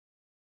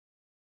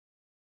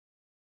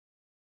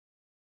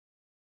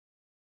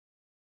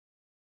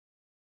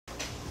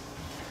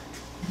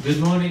Good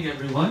morning,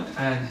 everyone,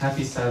 and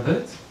happy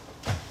Sabbath.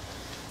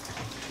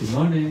 Good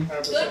morning.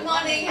 Good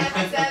morning,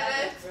 happy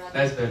Sabbath.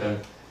 That's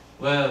better.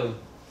 Well,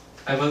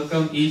 I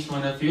welcome each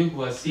one of you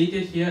who are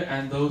seated here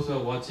and those who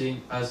are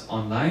watching us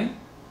online.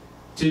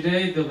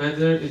 Today, the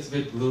weather is a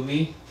bit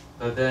gloomy,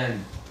 but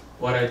then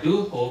what I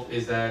do hope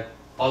is that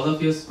all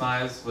of your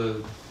smiles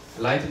will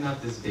lighten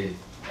up this day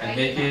and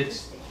make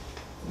it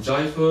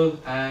joyful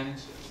and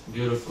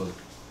beautiful.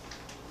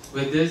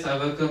 With this, I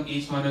welcome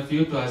each one of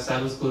you to our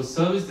Sabbath School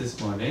service this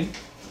morning.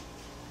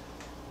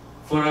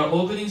 For our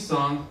opening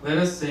song, let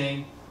us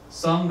sing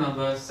song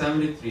number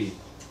 73,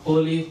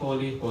 Holy,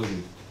 Holy,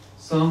 Holy.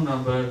 Song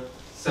number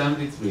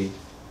 73.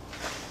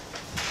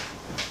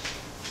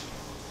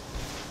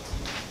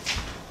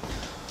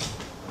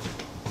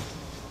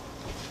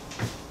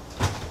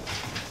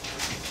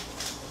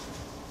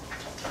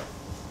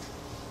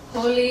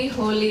 Holy,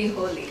 holy,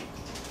 holy,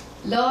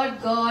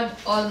 Lord God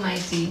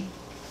Almighty,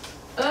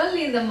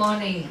 early in the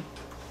morning,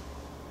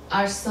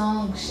 our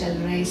song shall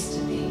rise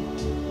to thee.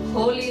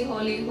 Holy,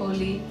 holy,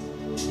 holy,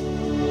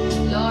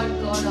 Lord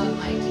God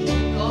Almighty,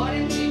 God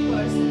in three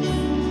persons,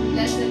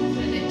 blessed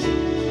Trinity.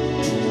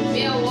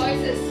 May our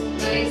voices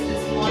rise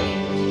this morning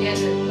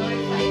together,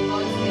 glorifying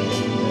God's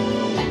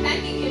name and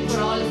thanking Him for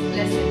all His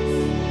blessings.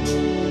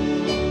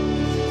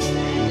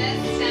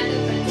 Let's stand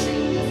up and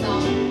sing the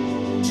song,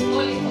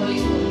 Holy, holy,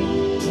 holy.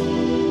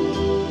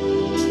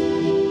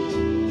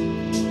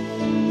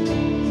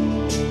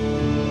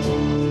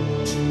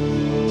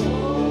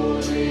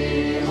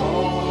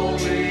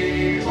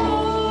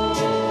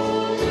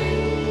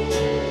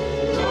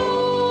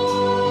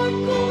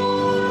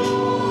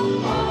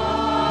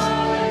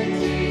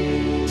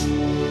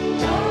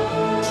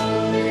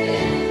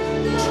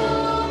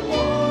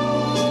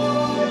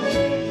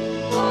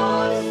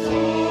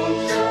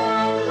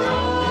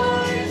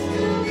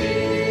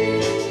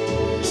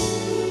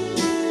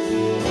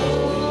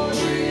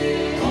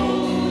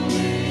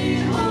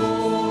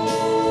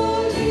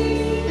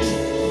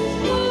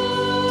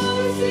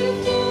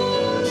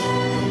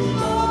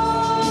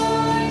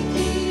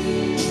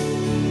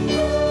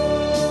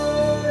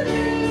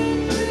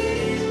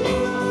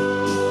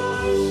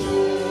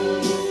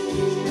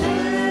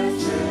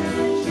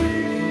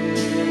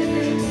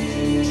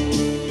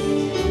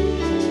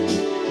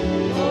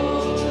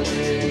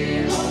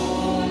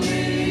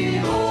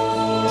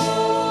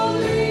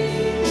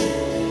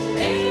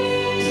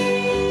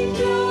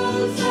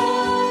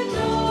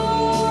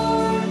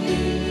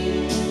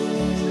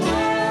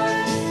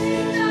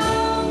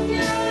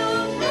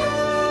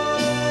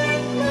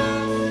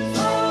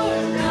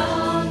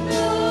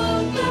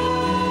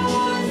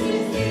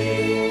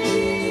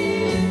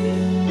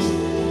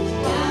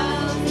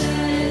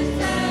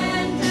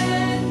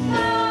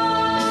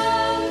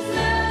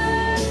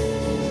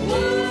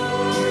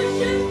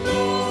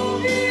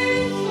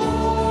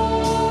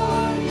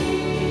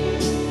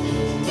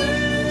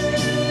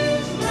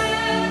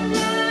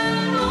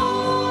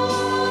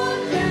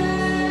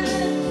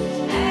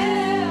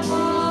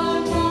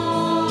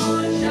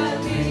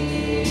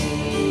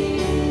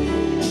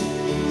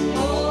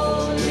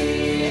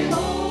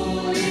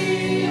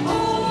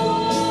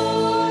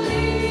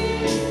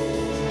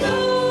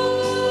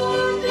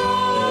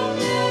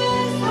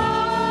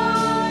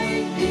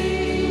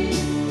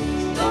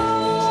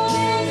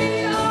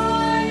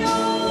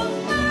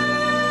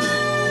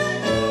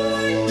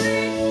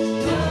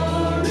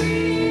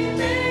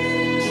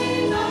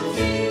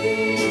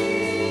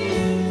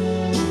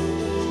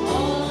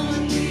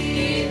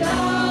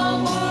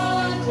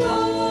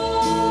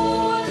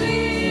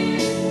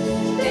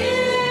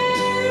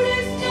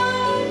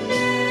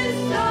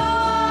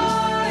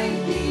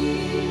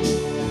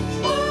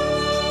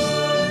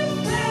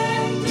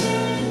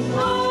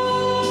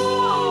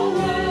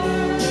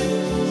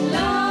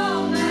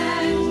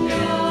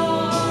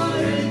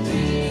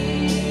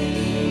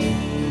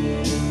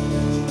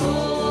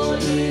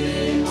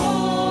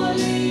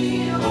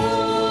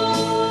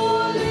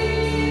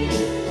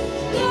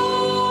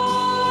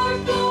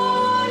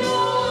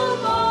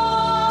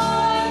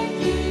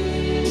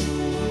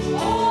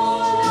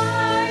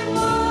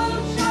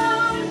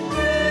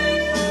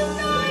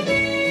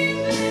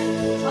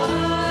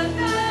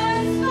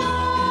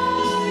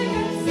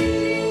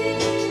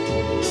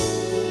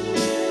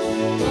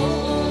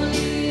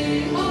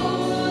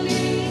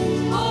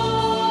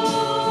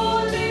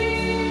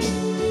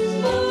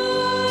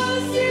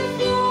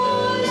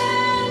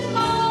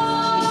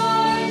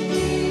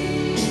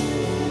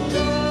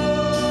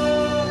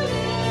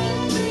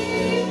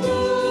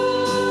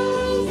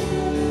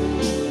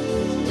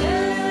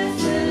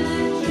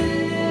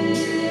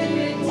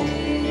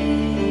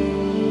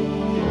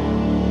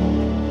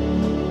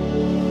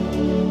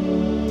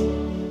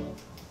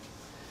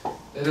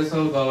 Let us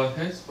all bow our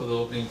heads for the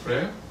opening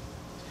prayer.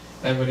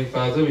 Heavenly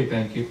Father, we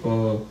thank you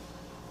for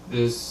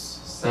this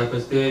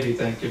Sabbath day. We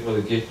thank you for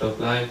the gift of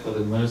life, for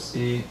the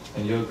mercy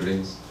and your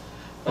grace.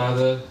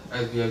 Father,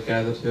 as we are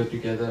gathered here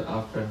together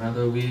after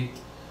another week,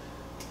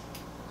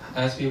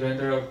 as we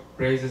render our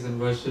praises and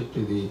worship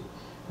to thee,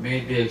 May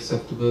it be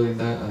acceptable in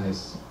thy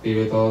eyes. Be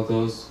with all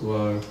those who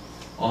are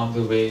on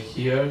the way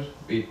here.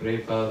 We pray,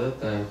 Father,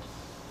 that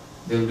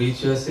they'll reach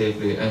here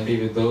safely, and be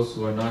with those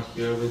who are not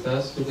here with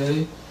us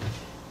today.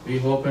 We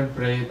hope and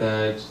pray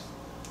that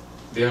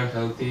they are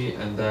healthy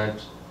and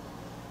that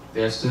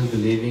they are still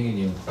believing in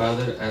you.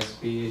 Father, as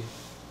we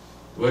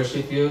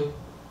worship you,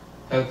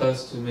 help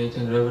us to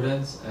maintain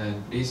reverence,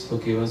 and please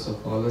forgive us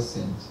of all our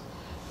sins.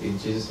 In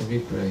Jesus' name we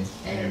pray.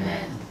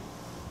 Amen.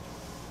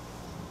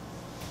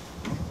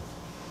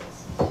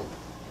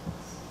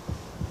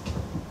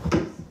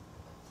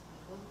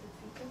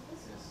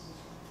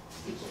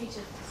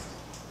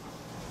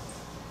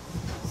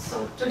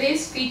 So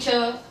today's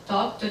feature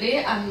talk,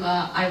 today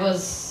I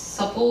was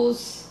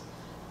supposed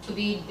to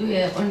be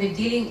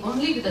dealing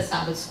only with the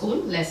Sabbath school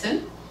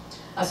lesson,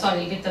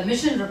 with the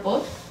mission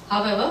report.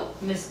 However,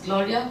 Miss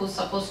Gloria, who's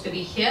supposed to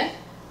be here,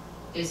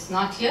 is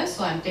not here,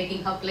 so I'm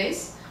taking her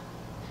place.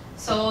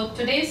 So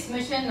today's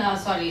feature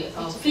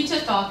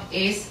talk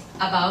is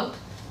about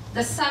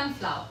the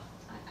sunflower.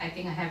 I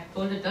think I have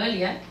told it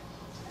earlier,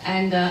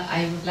 and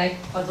I would like,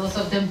 for those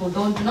of them who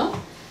don't know,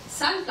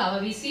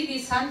 sunflower, we see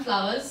these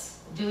sunflowers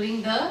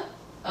during the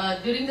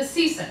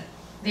season.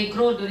 They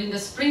grow during the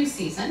spring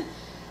season.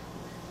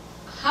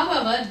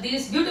 However,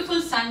 this beautiful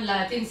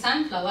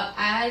sunflower,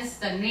 as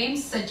the name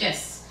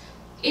suggests,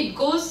 they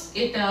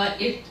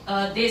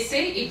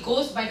say it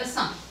goes by the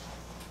sun.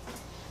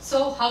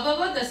 So,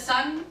 however, the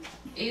sun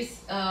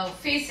is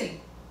facing,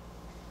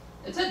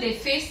 so they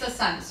face the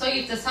sun. So,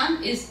 if the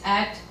sun is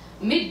at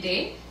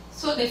midday,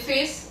 so they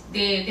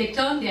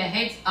turn their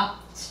heads up,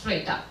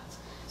 straight up.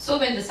 So,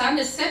 when the sun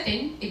is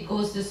setting, it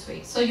goes this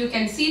way. So, you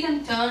can see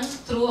them turn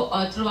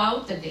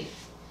throughout the day.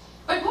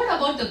 But what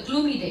about the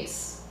gloomy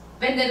days,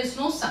 when there is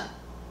no sun?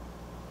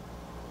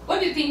 What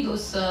do you think the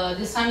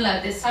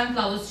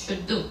sunflowers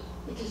should do?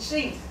 It will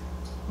shrink.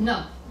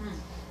 No,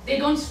 they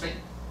don't shrink.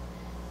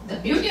 The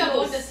beauty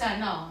about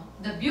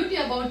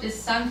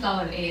this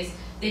sunflower is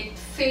they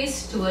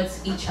face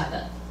towards each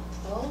other.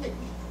 Oh.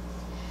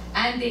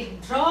 And they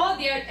draw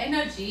their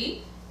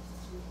energy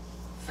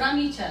from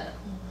each other.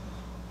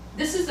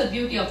 This is the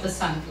beauty of the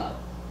sunflower.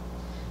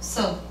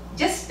 So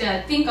just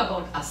think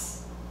about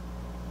us.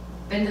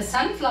 When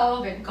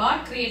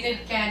God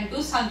created, can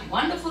do some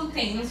wonderful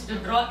things to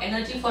draw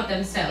energy for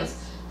themselves,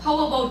 how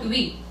about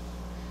we?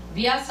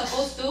 We are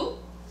supposed to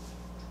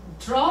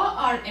draw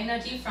our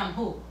energy from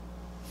who?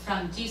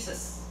 From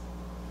Jesus.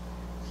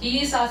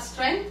 He is our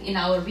strength in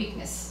our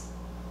weakness.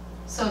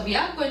 So we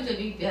are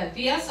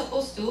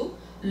supposed to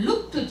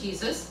look to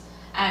Jesus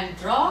and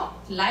draw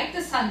like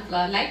the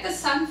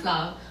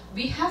sunflower.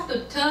 We have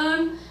to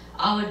turn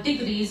our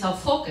degrees of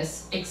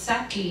focus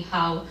exactly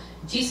how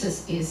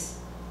Jesus is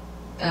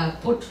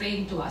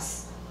portraying to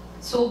us.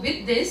 So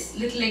with this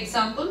little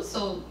example,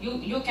 so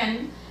you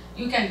can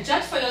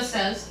judge for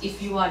yourselves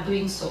if you are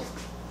doing so.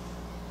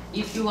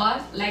 If you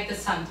are like the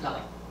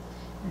sunflower,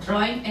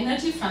 drawing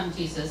energy from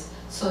Jesus,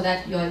 so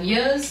that your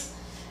years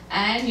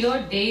and your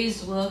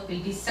day's work will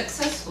be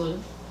successful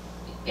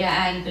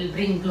and will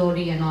bring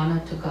glory and honor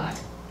to God.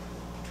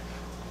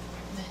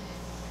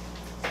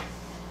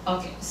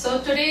 Okay,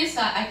 so today's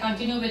I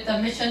continue with the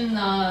mission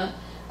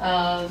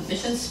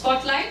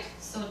spotlight.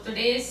 So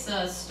today's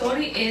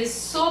story is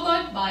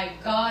Sobered by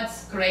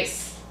God's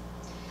Grace.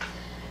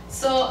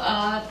 So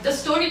the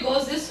story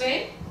goes this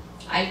way.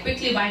 I'll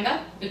quickly wind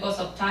up because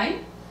of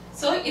time.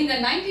 So in the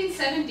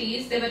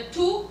 1970s, there were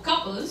two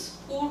couples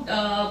who,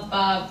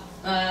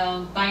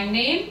 by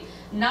name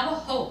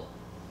Navajo.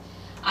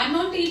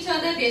 Unknown to each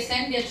other, they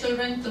sent their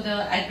children to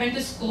the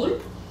Adventist school,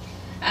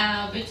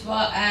 which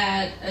were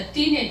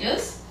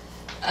teenagers,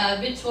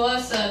 which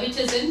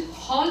is in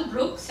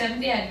Hallbrook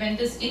Seventh-day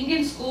Adventist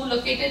Indian School,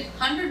 located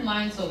 100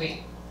 miles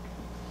away.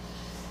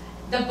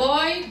 The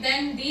boy,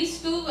 then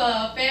these two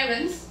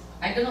parents,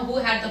 I don't know who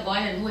had the boy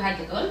and who had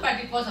the girl, but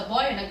it was a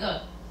boy and a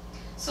girl.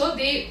 So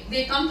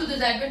they come to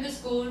this Adventist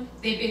school,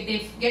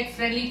 they get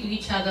friendly to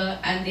each other,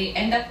 and they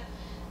end up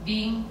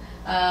being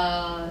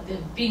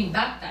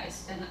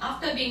baptized. And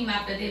after being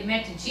baptized, they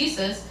met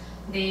Jesus,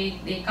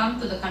 they come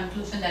to the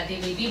conclusion that they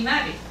will be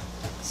married.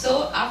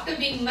 So after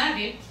being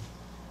married,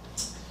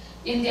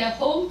 in their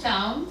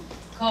hometown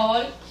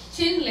called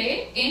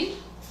Chinle in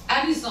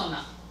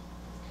Arizona.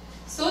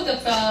 So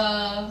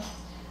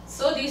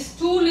these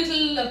two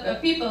little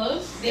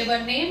people, they were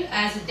named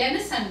as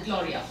Dennis and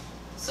Gloria.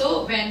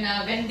 So when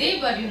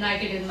they were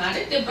united in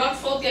marriage, they brought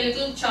forth their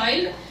little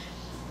child,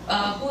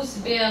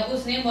 whose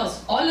name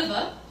was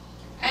Oliver,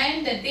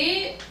 and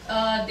they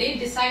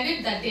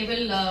decided that they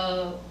will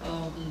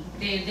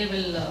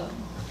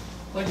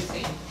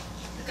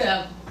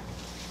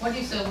what do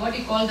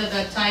you call the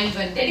child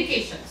when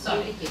dedication?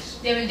 Sorry,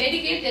 dedication. They will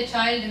dedicate their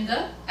child in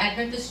the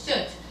Adventist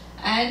church,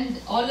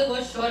 and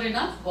Oliver, sure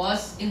enough,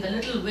 was in the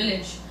little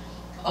village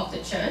of the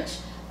church,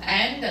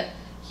 and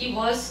he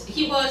was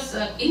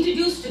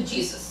introduced to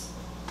Jesus.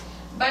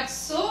 But it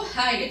so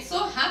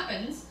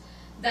happens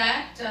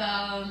that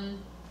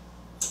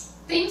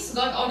things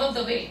got out of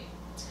the way,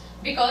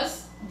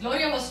 because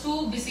Gloria was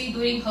too busy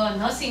doing her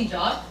nursing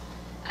job,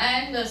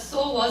 and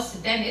so was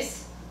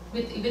Dennis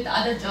with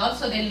other jobs.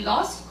 So they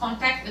lost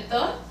contact with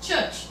the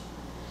church.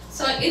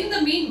 So in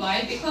the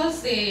meanwhile,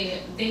 because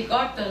they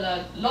got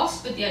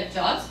lost with their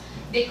jobs,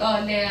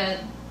 and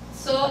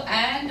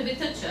with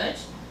the church,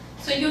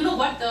 so you know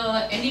what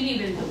the enemy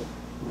will do.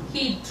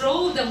 He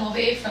drove them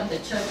away from the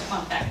church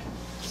contact.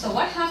 So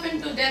what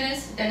happened to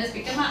Dennis? Dennis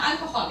became an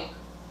alcoholic.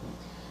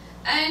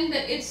 And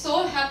it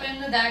so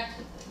happened that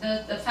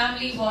the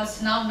family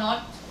was now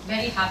not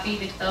very happy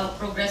with the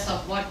progress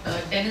of what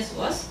Dennis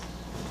was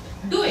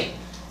doing.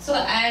 So,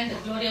 and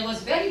Gloria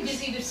was very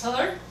busy with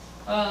her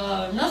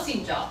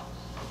nursing job.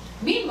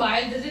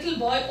 Meanwhile, the little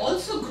boy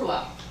also grew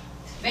up.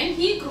 When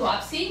he grew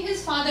up, seeing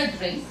his father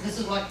drink, this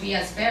is what we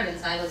as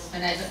parents, I was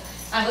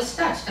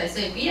touched. I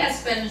said, we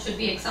as parents should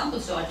be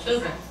examples to our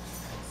children.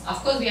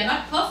 Of course, we are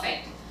not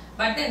perfect,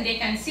 but then they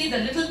can see the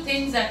little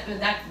things that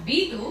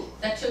we do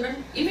that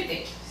children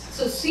imitate.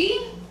 So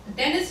seeing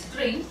Dennis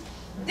drink,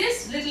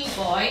 this little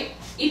boy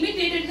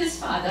imitated his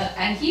father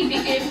and he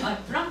became a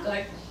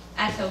drunkard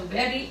at a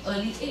very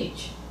early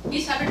age. He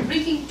started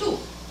drinking too.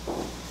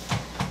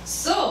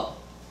 So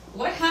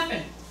what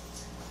happened?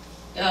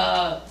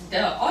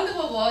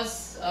 Oliver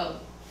was,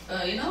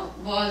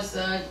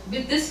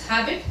 with this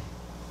habit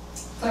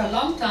for a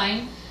long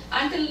time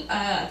until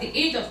at the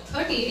age of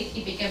 38,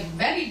 he became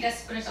very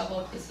desperate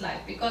about his life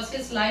because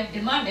his life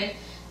demanded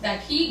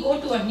that he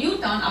go to a new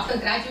town after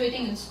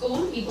graduating in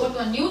school. He go to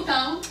a new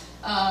town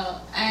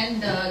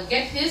and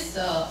get his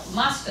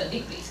master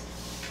degrees.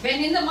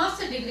 When in the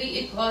master degree,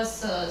 it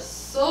was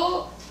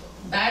so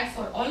bad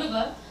for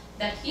Oliver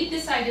that he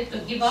decided to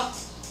give up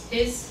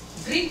his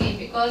drinking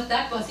because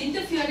that was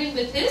interfering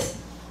with his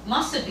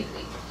master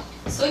degree.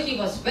 So he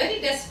was very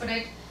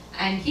desperate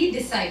and he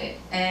decided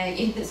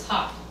in his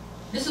heart,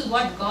 this is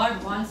what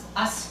God wants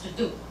us to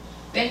do.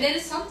 When there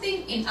is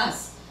something in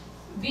us,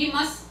 we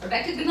must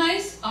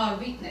recognize our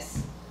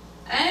weakness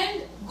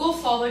and go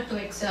forward to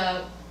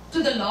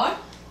the Lord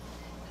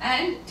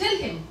and tell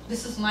him,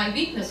 this is my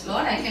weakness,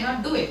 Lord, I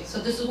cannot do it. So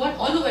this is what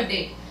Oliver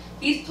did.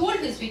 He told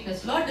his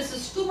weakness, Lord, this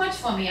is too much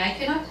for me, I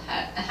cannot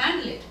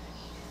handle it.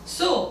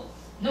 So,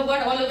 you know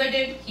what Oliver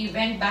did? He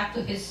went back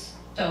to his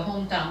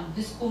hometown,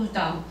 his school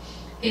town,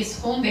 his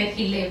home where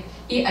he lived.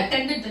 He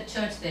attended the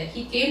church there.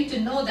 He came to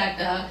know that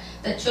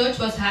the church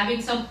was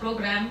having some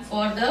program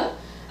for the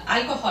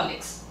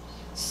alcoholics.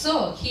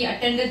 So he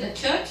attended the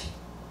church,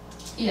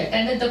 he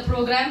attended the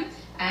program,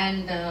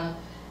 and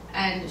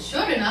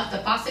sure enough, the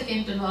pastor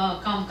came to know,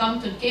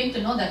 came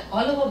to know that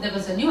Oliver, there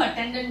was a new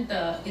attendant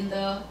in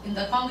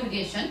the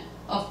congregation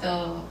of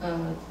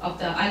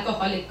the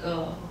alcoholic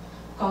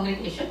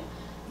congregation,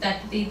 that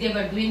they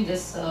were doing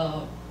this.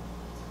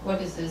 What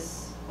is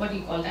this? What do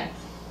you call that?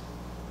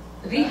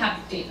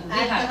 Rehabilitation.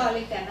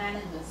 Alcoholic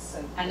Anonymous.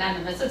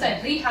 Anonymous. It's a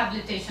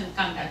rehabilitation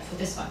contact for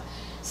this one.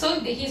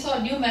 So he saw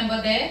a new member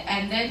there,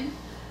 and then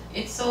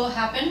it so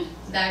happened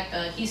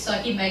that he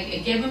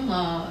gave him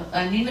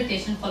an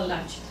invitation for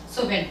lunch.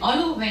 So when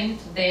Oliver went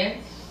there,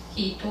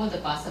 he told the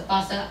pastor,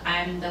 Pastor,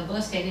 I am the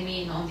worst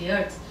enemy on the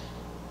earth.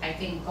 I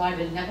think God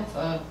will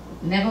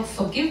never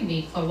forgive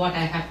me for what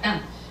I have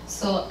done.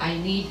 So I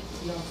need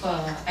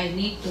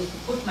to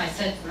put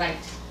myself right.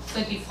 So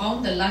he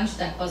found the lunch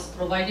that was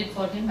provided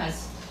for him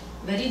as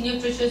very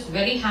nutritious,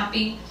 very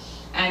happy,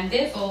 and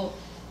therefore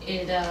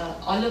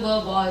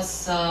Oliver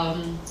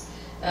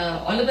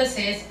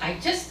says, I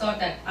just thought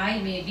that I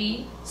may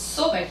be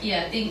sober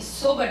here. I think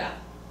sobered up.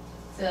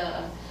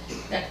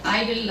 That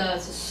I will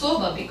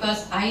sober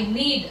because I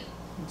need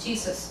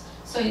Jesus.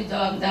 So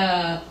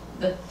the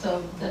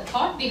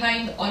thought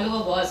behind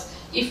Oliver was,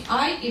 if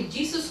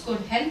Jesus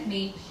could help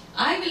me,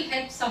 I will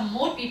help some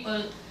more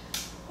people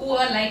who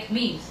are like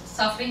me,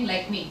 suffering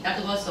like me.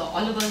 That was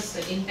Oliver's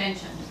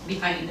intention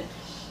behind it.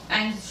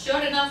 And sure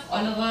enough,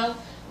 Oliver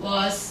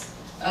was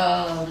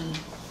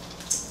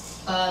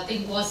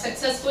was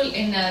successful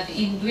in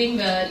doing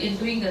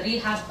the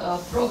rehab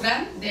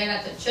program there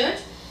at the church.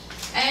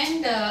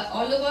 And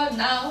Oliver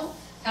now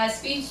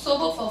has been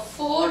sober for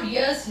 4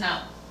 years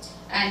now.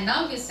 And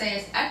now he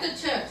says, at the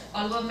church,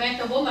 Oliver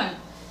met a woman,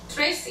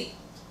 Tracy,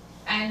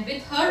 and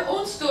with her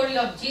own story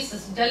of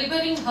Jesus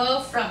delivering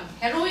her from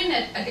heroin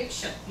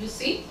addiction, you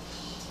see.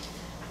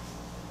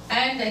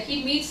 And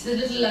he meets the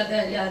little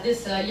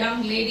this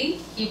young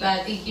lady.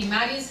 I think he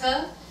marries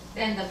her.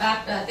 Then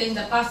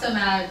the pastor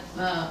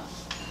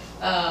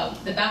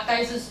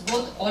baptizes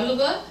both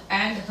Oliver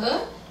and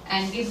her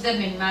and gives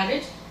them in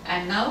marriage.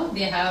 And now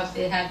they have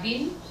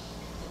been.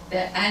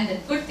 And the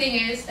good thing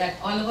is that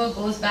Oliver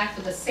goes back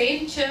to the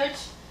same church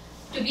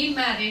to be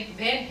married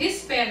where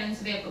his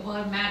parents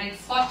were married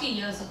 40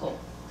 years ago.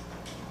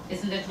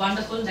 Isn't it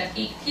wonderful that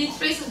he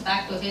traces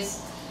back to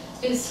his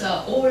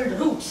old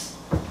roots?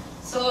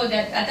 So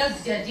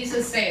that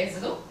Jesus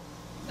says,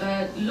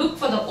 look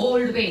for the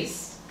old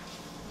ways.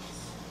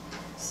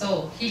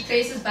 So he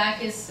traces back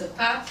his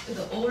path to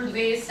the old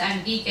ways,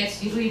 and he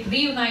gets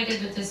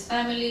reunited with his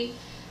family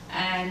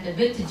and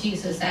with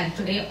Jesus. And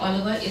today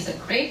Oliver is a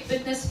great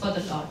witness for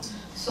the Lord.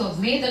 So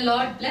may the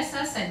Lord bless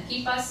us and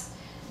keep us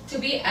to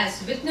be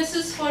as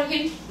witnesses for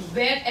Him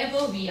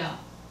wherever we are.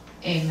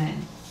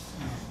 Amen.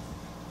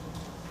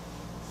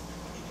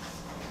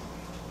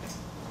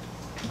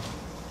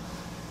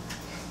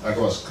 That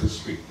was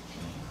crispy.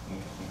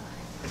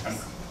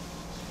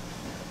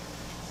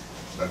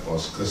 That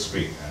was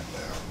crispy and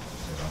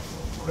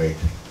great.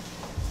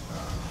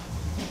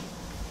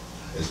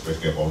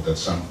 Especially about that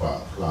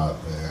sunflower.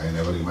 I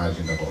never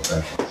imagined about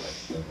that one. That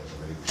was a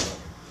very good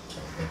one.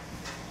 Okay.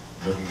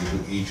 Looking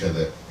into each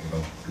other,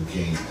 to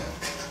gain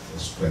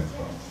strength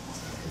from.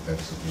 That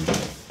is a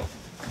beautiful.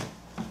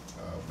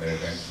 Many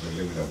times we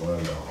live in a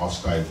world, a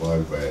hostile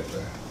world where,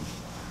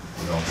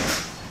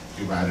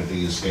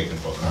 humanity is taken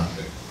for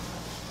granted.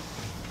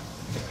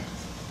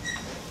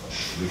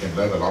 We can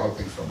learn a lot of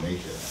things from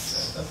nature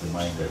that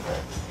reminded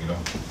that,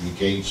 we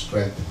gain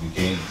strength, we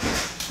gain,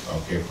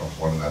 from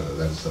one another.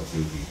 That is the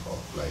beauty of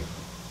life.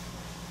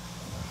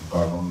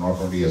 God not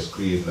only has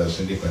created us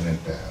independent,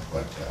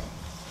 but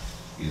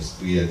He has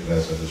created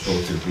us as a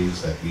social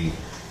beings that we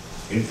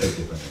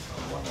interdependent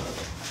on one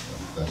another.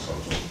 That's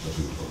also the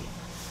beautiful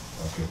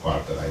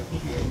part that I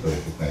could be able to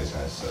recognize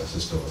as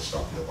Sister was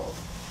talking about.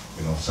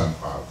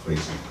 Sunflower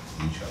facing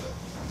each other.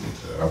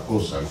 And of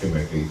course,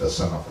 ultimately, the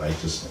Son of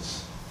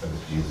Righteousness, that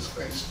is Jesus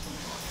Christ.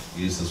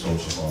 He is the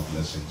source of all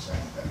blessings,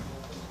 and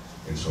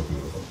it's so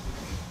beautiful.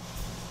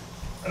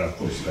 And of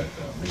course, that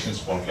mission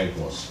spotlight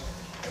was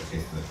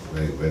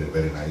very, very,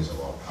 very nice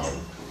about how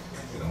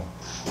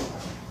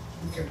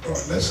we can draw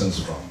lessons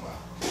from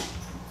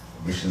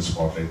mission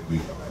spotlight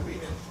week after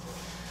week.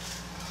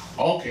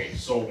 Okay,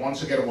 so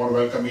once again, I want to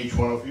welcome each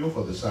one of you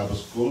for the Sabbath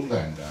school,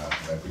 and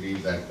I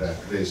believe that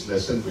today's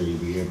lesson will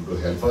be able to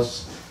help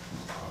us,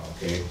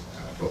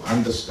 to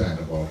understand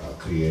about our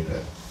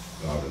Creator,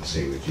 Lord and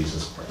Savior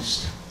Jesus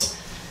Christ.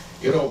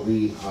 We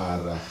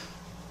are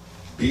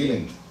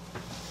dealing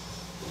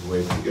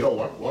with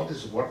what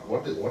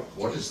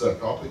is the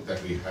topic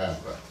that we have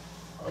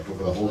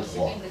for the whole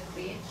quarter?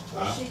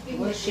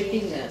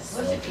 Worshipping the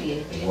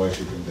Creator.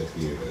 Worshipping the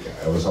Creator.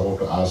 Yeah. I was about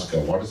to ask,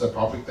 what is the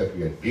topic that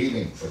we are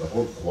dealing for the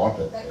whole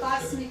quarter? The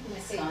cosmic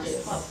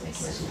messages.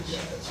 Yeah.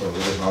 So it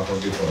is not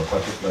only for a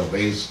particular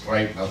race,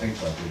 tribe, nothing,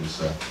 but it is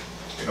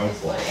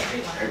for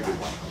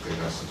everyone. Okay,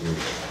 that's the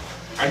beauty.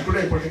 And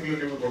today,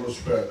 particularly, we're going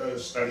to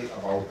study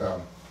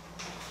about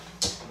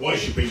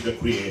worshipping the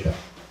Creator.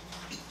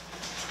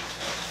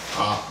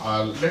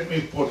 Let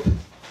me put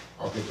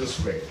this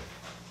way.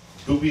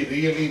 Do we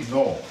really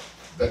know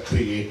the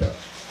Creator?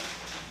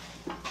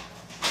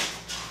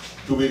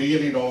 Do we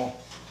really know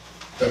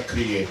the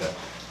Creator?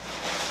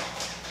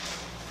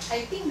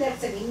 I think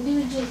that's an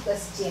individual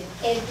question.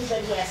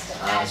 Everybody has to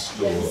ask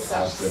that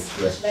themselves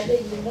question. whether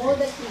you know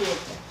the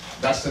Creator.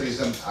 That's the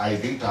reason I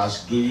didn't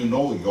ask, do you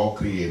know your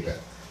Creator?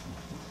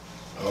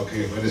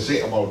 Okay, when I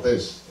say about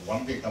this,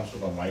 one thing comes to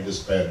my mind is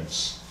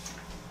parents.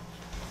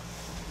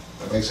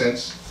 That makes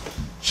sense?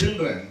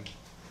 Children,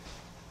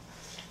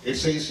 it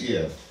says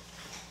here,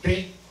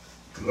 take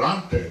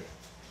granted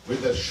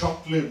with their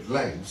short-lived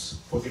lives,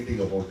 forgetting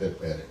about their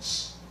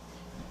parents.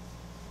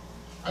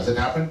 Has it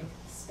happened?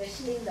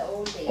 Especially in the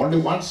old days. Only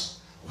once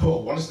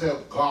they're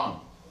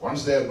gone,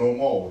 once they're no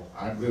more,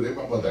 and we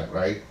remember that,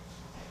 right?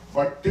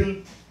 But till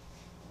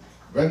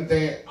when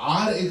they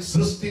are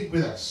existing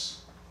with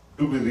us,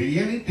 do we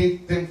really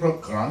take them for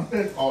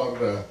granted,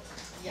 or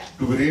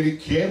do we really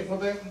care for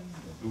them?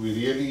 Do we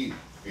really,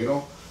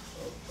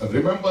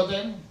 remember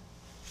them?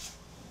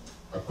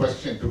 A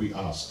question to be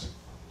asked.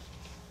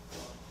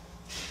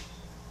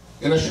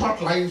 In the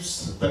short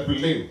lives that we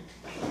live,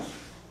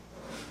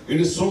 it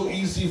is so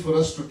easy for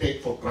us to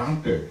take for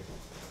granted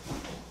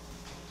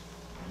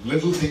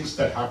little things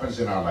that happens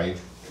in our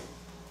life.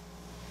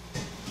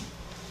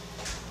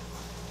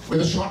 With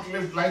the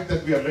short-lived life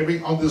that we are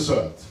living on this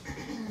earth,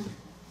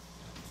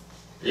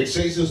 it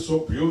says it so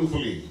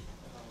beautifully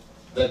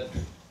that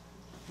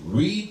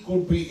we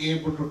could be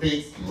able to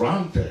take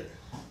granted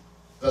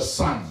the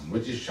sun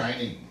which is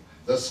shining,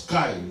 the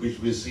sky which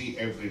we see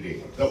every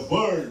day, the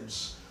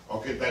birds,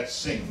 that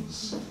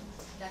sings.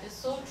 That is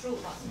so true,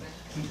 Pastor.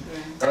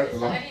 Correct,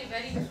 It's Lord? very,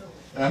 very true.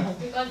 Uh-huh.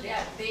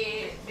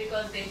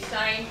 Because they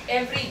shine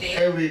every day.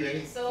 Every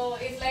day. So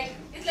it's like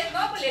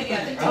normal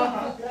area. It's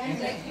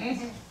like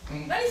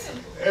very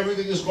simple.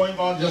 Everything is going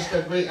on just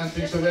that way, and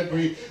things like that.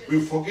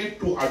 We forget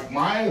to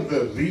admire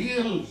the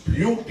real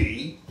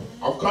beauty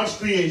of God's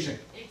creation.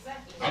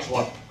 Exactly. That's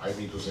what I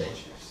mean to say.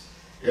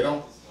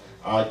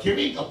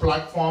 Giving a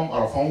platform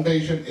or a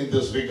foundation in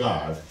this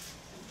regard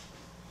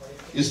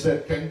is the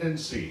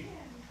tendency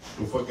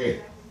to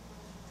forget.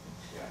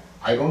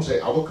 I don't say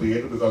our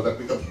Creator because that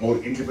becomes more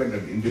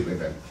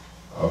independent.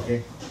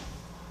 Okay?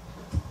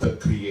 The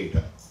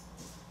Creator.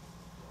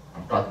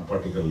 I'm talking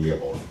particularly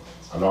about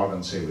our Lord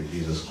and Savior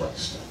Jesus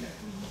Christ.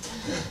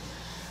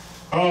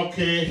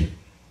 Okay.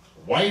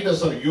 Why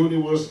does our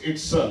universe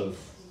itself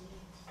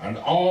and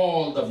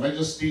all the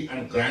majesty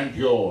and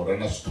grandeur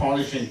and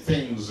astonishing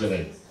things in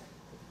it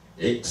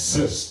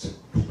exist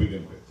to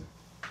begin with?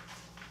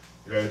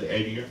 You have the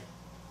idea?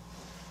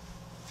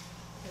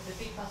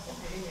 Repeat, Pastor. I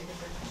didn't get it.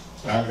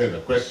 Okay, the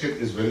question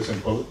is very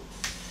simple.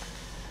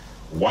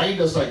 Why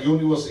does the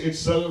universe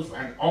itself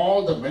and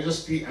all the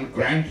majesty and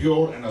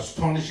grandeur and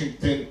astonishing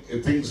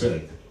things in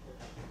it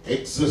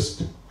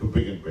exist to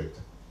begin with?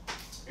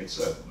 It's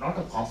not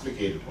a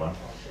complicated one.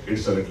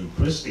 It's a little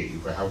twisty.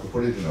 If I have to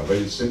put it in a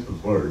very simple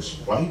words,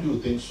 why do you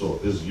think so?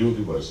 This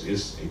universe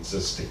is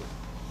existing.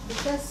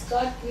 Because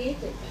God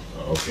created.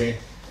 Okay.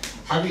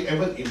 Have you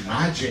ever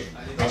imagined?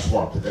 That's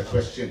what the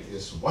question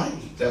is. Why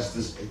does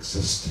this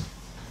exist?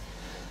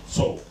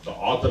 So the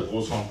author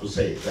goes on to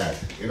say that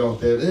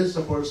there is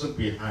a person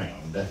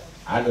behind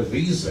and a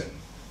reason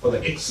for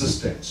the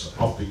existence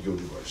of the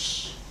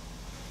universe.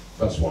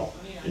 That's what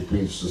it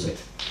means to say.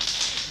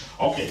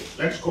 Okay,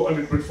 let's go a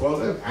little bit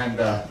further and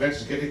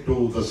let's get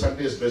into the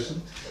Sunday's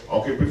lesson.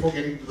 Okay, before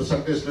getting to the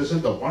Sunday's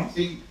lesson, the one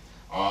thing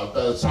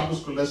the Sabbath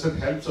school lesson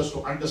helps us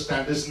to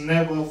understand is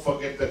never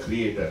forget the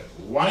Creator.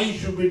 Why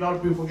should we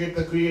not forget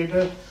the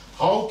Creator?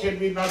 How can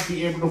we not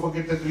be able to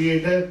forget the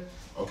Creator?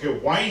 Okay,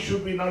 why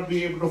should we not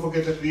be able to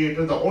forget the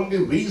Creator? The only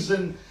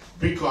reason,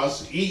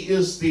 because He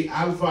is the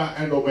Alpha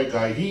and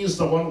Omega. He is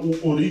the one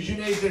who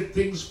originated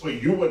things for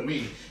you and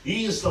me.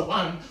 He is the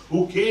one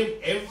who gave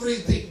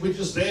everything which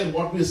is there.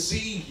 What we see,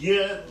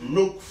 hear,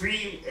 look,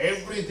 feel,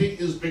 everything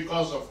is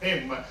because of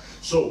Him.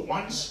 So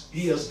once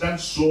He has done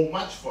so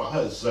much for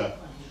us,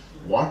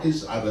 what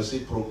is a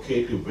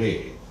reciprocative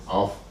way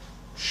of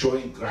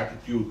showing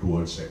gratitude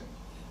towards Him?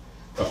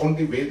 The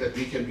only way that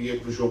we can be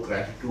able to show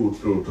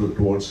gratitude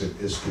towards Him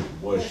is to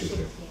worship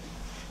Him.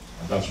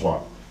 And that's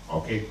what.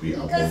 Okay, we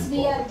are because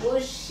we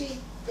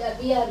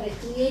are the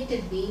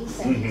created beings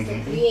and He's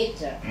the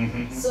Creator.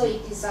 So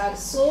it is our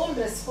sole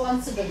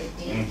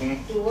responsibility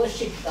to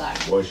worship God.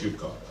 Worship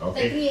God.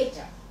 Okay. The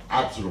Creator.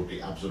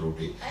 Absolutely,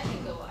 absolutely. I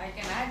think I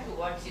can add to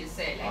what she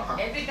said. Like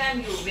every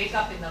time you wake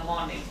up in the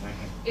morning,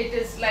 it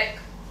is like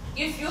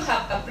if you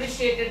have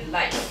appreciated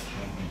life,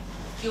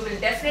 you will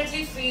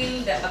definitely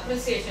feel the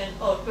appreciation.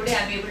 Oh, today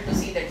I'm able to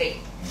see the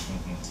day.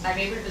 I'm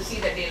able to see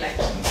the daylight.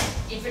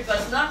 If it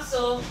was not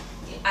so,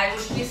 I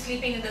would be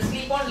sleeping in the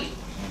sleep only.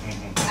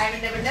 I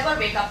will never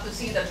wake up to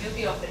see the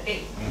beauty of the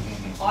day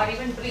or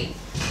even breathe.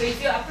 So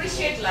if you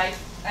appreciate life,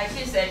 as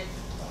she said,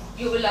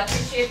 you will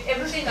appreciate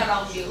everything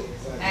around you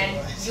and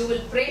you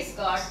will praise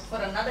God for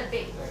another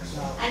day.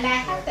 And I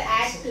have to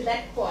add to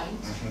that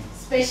point,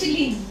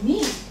 especially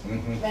me,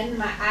 when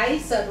my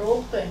eyes are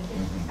opened,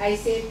 I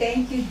say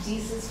thank you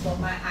Jesus for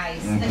my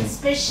eyes. And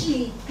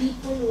especially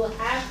people who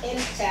have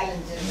health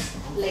challenges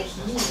like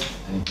me,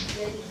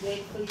 very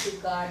grateful to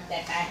God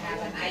that I have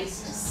an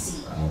eyes to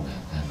see.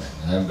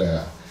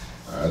 Amen.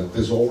 And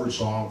this old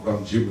song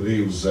from Jim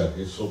Reeves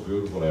is so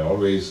beautiful. I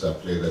always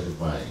play that in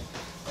my,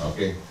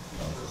 okay,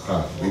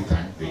 we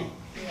thank Thee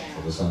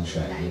for the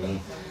sunshine,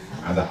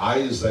 and the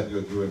eyes that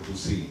you're given to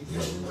see.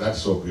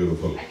 That's so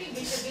beautiful. I think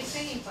we should be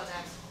singing for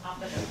that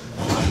after that.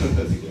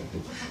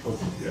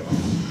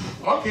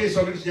 Okay,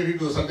 so let's get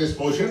into the Sunday's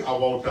portion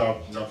about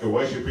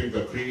worshiping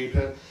the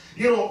Creator.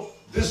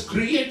 This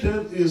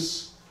Creator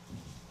is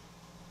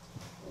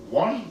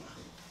one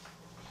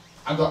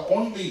and the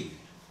only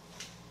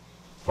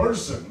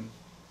person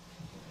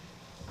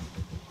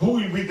who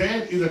will be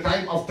there in the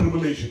time of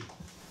tribulation.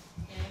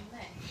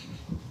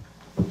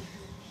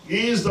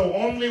 He is the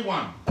only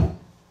one.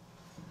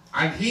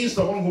 And He is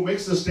the one who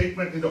makes the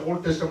statement in the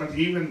Old Testament.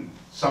 Even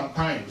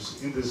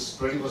sometimes in this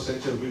 21st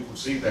century we could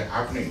see that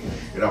happening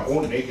in our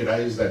own naked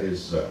eyes. That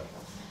is,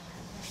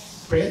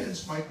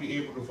 parents might be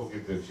able to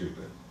forget their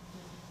children.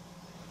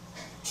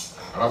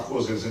 And of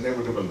course it's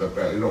inevitable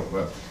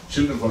that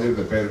children forget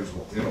their parents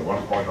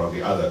one point or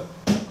the other.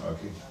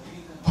 Okay.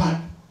 But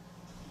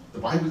the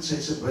Bible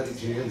says it very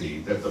clearly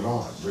that the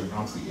Lord will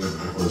not be able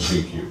to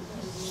forsake you.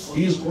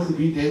 He is going to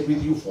be there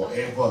with you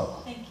forever.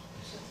 And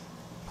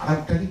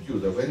I'm telling you,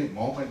 the very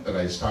moment that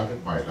I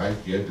started my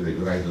life here to the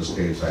United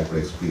States, I could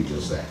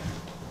experience that.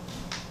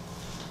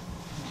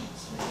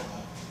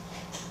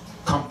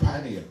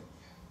 Companion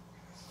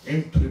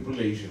in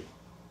tribulation.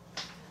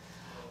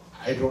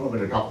 I don't know,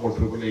 when I talk about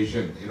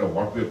tribulation,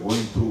 what we're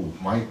going through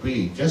might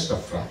be just a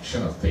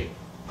fraction of thing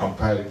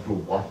comparing to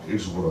what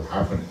is going to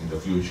happen in the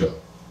future.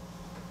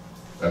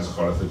 That's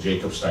called the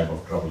Jacob's time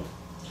of trouble.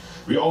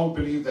 We all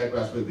believe that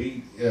as we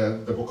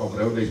read the book of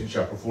Revelation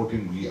chapter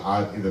 14, we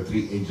are in the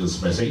three angels'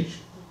 message.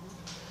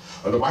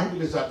 The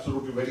Bible is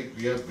absolutely very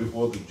clear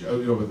before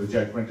when the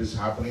judgment is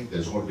happening,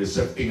 there's going to be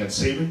sifting and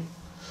saving.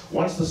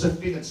 Once the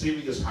sifting and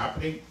saving is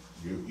happening,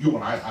 you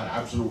and I are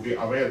absolutely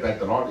aware that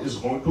the Lord is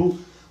going to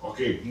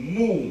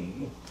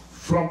move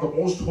from the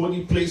most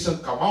holy place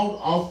and come out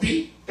of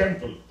the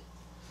temple.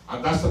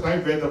 And that's the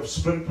time where the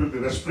Spirit will be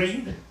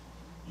restrained.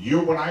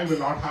 You and I will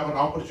not have an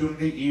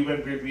opportunity,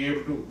 even will be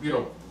able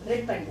to,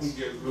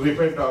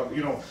 repent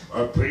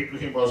or pray to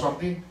Him or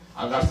something.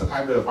 And that's the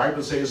time that the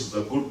Bible says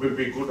the good will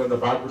be good and the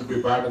bad will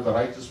be bad and the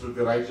righteous will be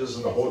righteous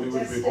and the holy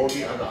will be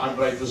holy and the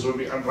unrighteous will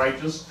be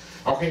unrighteous.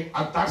 Okay,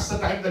 and that's the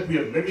time that we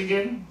are living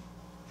in.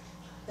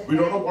 We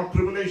don't know what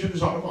tribulation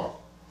is all about.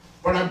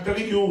 But I'm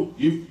telling you,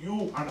 if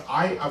you and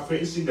I are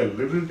facing a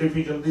little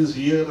difficulties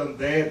here and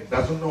there,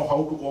 doesn't know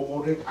how to go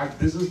about it, and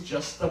this is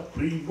just the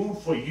prelude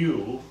for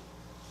you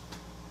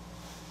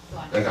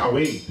that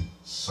await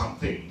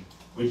something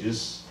which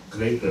is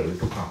greater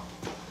to come.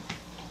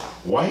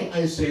 Why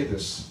I say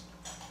this?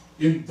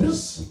 In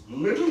this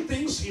little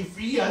things, if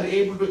we are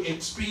able to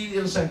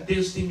experience and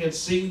tasting and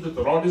seeing that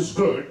the Lord is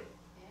good,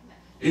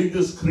 in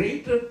this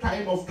greater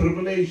time of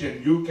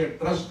tribulation, you can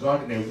trust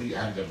God in every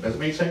angle. Does it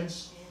make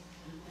sense?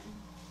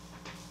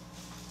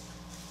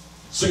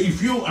 So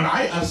if you and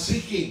I are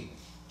seeking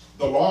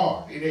the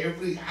Lord in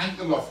every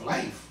angle of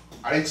life,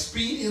 are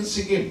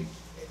experiencing Him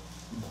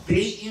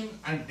day in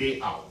and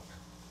day out,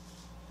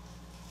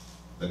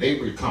 the day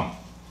will come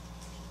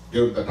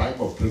during the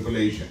time of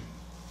tribulation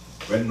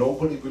when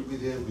nobody will be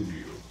there with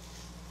you,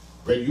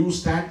 when you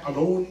stand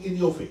alone in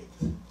your faith,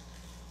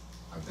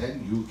 and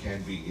then you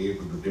can be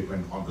able to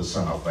depend on the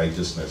Son of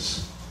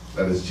Righteousness,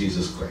 that is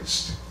Jesus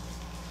Christ.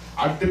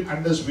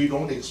 Unless we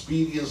don't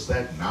experience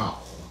that now,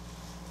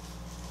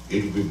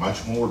 it will be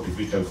much more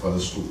difficult for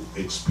us to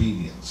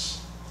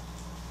experience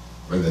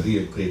when the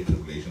real great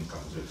tribulation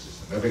comes to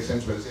existence. That makes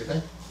sense when I say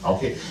that?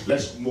 Okay,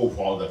 let's move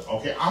forward.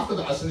 Okay, after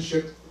the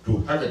ascension to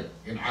heaven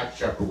in Acts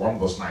chapter 1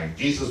 verse 9,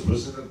 Jesus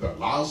visited the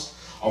last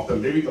of the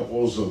living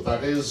apostles,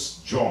 that is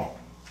John.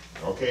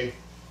 Okay,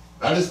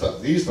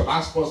 he is the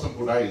last person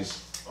who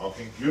dies.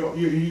 Okay,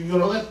 you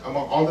know that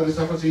among all the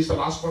disciples, he is the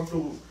last one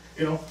to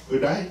who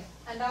died.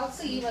 And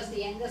also he was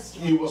the youngest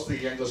one. He was the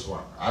youngest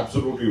one.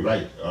 Absolutely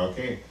right.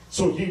 Okay.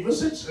 So he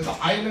visits in the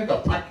island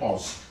of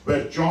Patmos,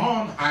 where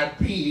John had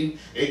been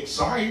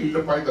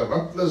exiled by the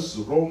ruthless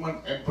Roman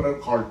emperor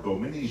called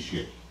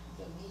Domitian.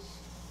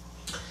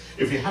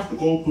 If you have to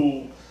go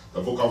to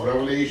the book of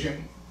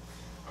Revelation,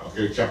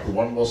 okay, chapter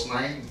 1 verse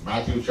 9,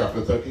 Matthew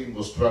chapter 13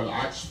 verse 12,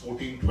 Acts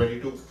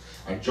 14:22,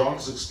 and John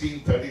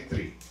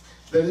 16:33.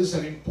 There is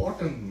an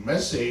important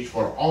message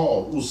for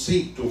all who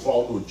seek to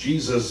follow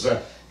Jesus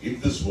in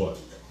this world.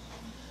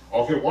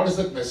 Okay, what is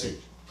that message?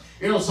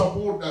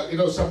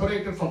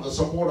 Separated from the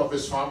support of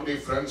his family,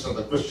 friends, and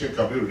the Christian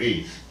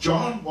community,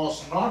 John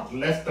was not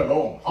left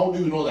alone. How do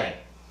you know that?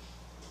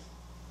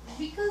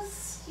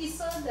 Because he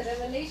saw the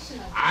revelation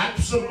of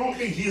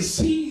Absolutely, he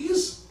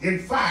sees. In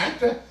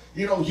fact,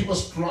 he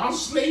was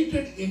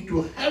translated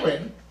into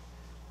heaven,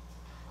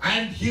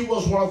 and he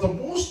was one of the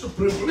most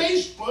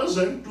privileged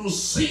person to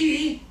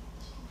see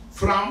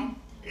from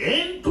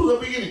end to the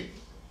beginning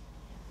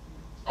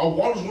of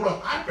what is going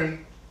to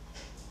happen.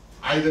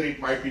 Either it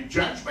might be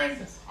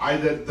judgment,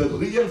 either the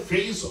real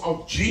face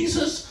of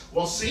Jesus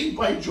was seen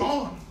by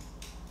John.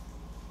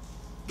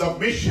 The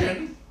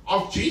mission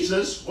of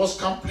Jesus was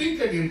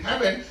completed in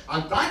heaven,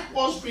 and that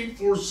was being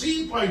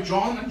foreseen by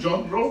John, and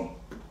John wrote.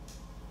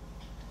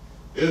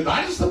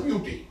 That is the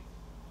beauty.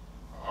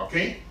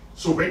 Okay?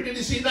 So when did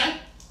he see that?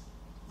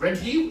 When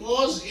he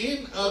was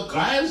in a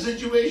dire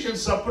situation,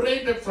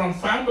 separated from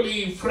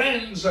family,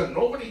 friends, and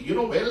nobody.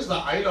 Where is the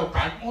Isle of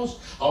Patmos?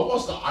 How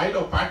was the Isle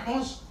of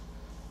Patmos?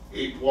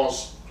 It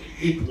was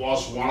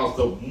one of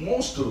the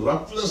most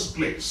ruthless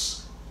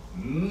place.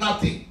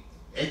 Nothing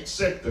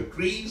except the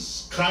trees,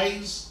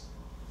 skies,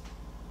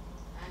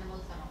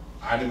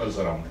 animals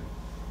around it,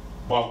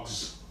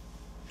 bugs.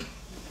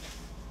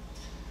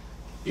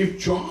 If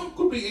John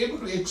could be able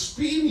to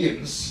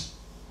experience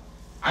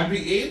and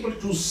be able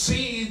to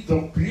see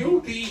the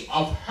beauty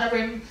of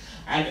heaven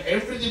and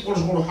everything what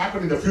is going to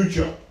happen in the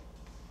future,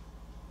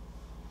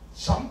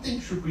 something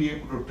should be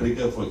able to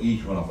trigger for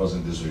each one of us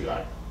in this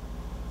regard.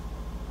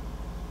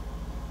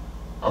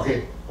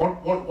 Okay,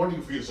 what do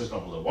you feel, Sister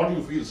Mother? What do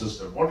you feel,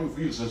 Sister? What do you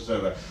feel,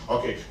 Sister?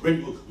 Okay,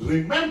 when you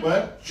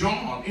remember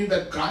John in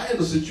that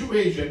dire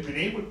situation, being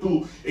able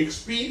to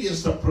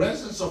experience the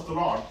presence of the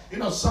Lord,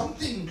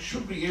 something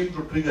should be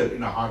able to trigger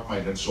in a heart,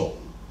 mind, and soul.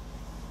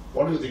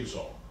 What do you think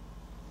so?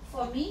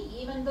 For me,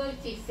 even though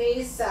if we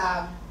face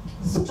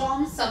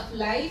storms of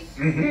life,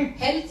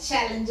 health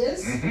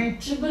challenges,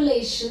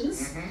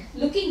 tribulations,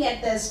 looking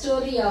at the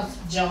story of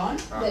John,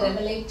 the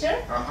Revelator,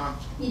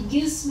 it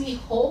gives me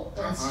hope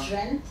and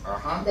strength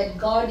that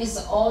God is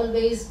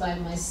always by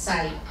my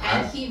side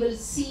and He will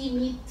see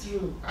me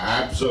through.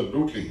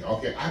 Absolutely.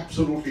 Okay,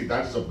 absolutely.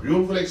 That is a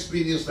beautiful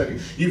experience. That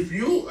if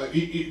you,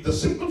 the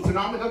simple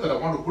phenomena that I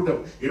want to put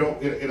up,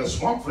 in a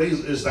small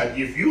phrase is that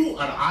if you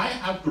and I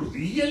have to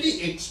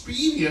really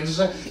experience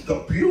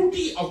the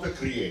beauty of the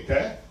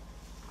Creator,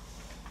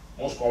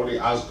 most probably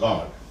ask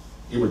God,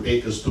 He will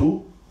take us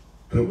through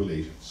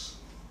tribulations.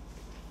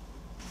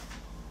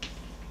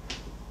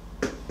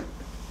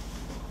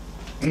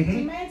 It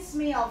reminds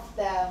me of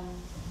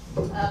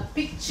the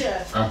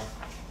picture.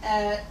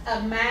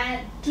 A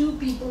man, two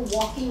people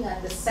walking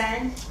on the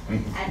sand,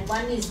 and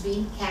one is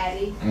being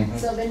carried.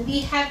 So when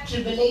we have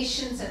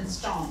tribulations and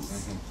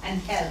storms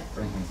and health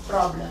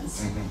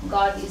problems,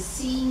 God is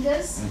seeing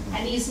us,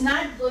 and He's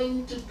not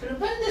going to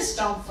prevent the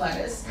storm for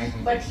us,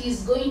 but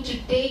He's going to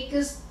take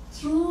us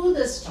through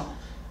the storm.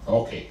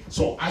 Okay,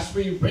 so as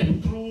we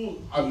went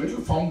through a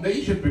little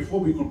foundation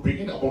before we could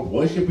begin about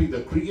worshipping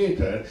the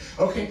Creator,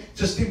 okay,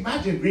 just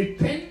imagine we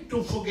tend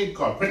to forget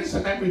God. When is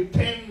the time we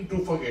tend to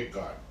forget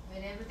God?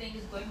 When everything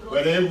is going rosy.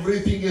 When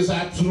everything is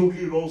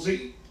absolutely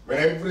rosy, when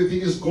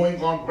everything is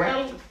going on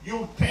well,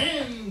 you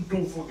tend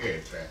to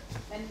forget.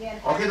 When we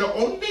are Okay, the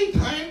only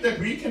time that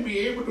we can be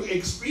able to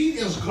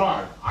experience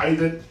God,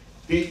 either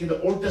take in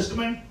the Old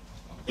Testament,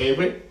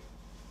 David,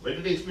 when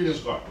did he experience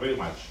God? Very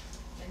much.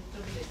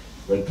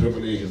 When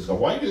tribulations come.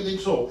 Why do you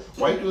think so?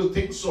 Why do you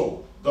think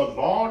so? The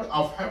Lord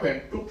of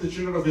heaven took the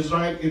children of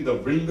Israel in the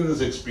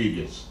wilderness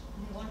experience.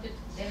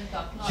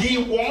 He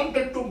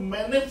wanted to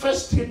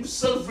manifest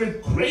himself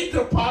with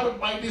greater power and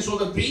mighty so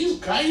that these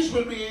guys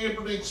will be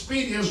able to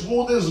experience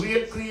who this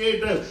real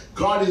creator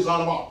God is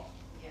all about.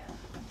 Yeah.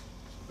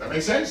 That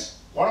makes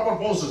sense? What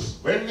about Moses?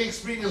 Where did he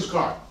experience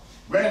God?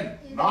 When?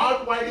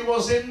 Not while he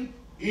was in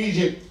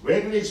Egypt.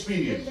 Where did he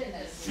experience?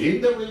 Wilderness.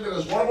 In the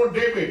wilderness. What about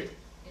David?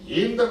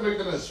 In the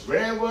wilderness.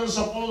 Where were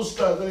supposed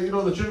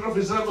the children of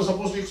Israel were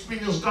supposed to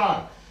experience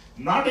God?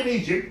 Not in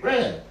Egypt.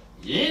 Where?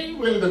 In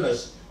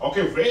wilderness.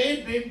 Okay,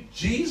 where did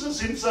Jesus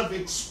himself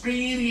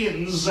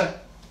experience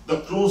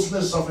the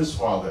closeness of his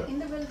Father? In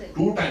the wilderness.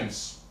 2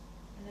 times.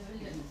 In the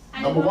wilderness.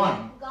 And Number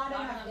 1.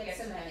 Garden of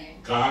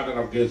Gethsemane. Garden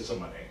of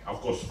Gethsemane. Of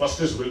course, first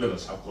is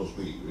wilderness, of course,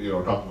 we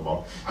are talking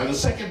about. And the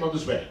second one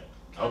is where?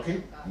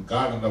 Okay?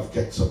 Garden of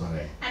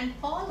Gethsemane. And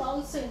Paul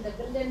also in the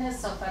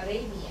wilderness of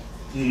Arabia.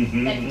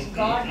 Mm-hmm. That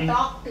God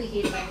talked to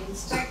him and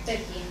instructed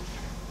him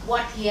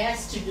what he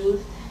has to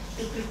do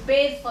to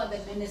prepare for the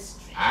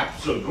ministry.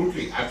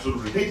 Absolutely,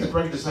 absolutely. Take the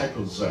 12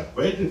 disciples.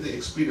 Where did they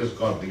experience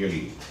God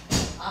really?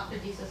 After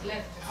Jesus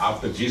left.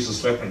 After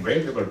Jesus left, and where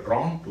they were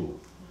drawn to.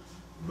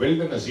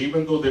 Wilderness,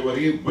 even though they were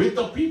with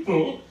the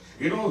people,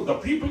 the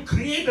people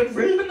created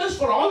wilderness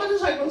for all the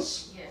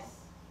disciples. Yes.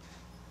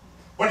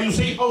 But you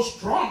see how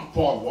strong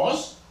Paul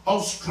was, how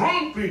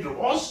strong Peter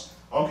was,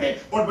 okay?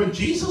 But when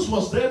Jesus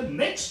was there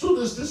next to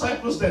his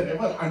disciples, they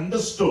never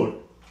understood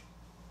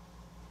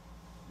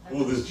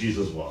who this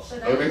Jesus was. So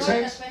Does that that make was the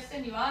sense?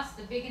 question you asked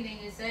at the beginning.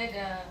 You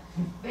said,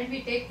 when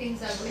we take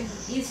things are going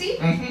easy,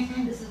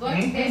 Mm-hmm. this is what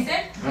they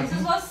said.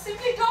 Jesus was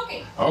simply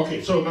talking.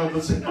 Okay, so now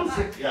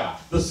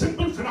the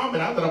simple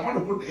phenomenon that I want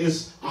to put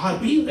is, are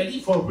we ready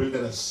for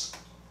wilderness?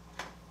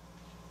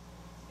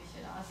 We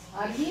should ask.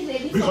 Are we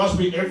ready for Because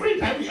every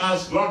time we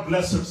ask, Lord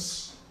bless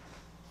us.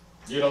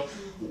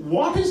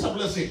 What is a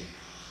blessing?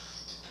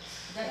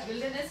 That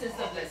wilderness is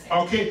a blessing.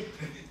 Okay,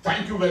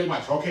 thank you very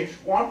much. Okay,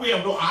 what we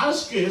have to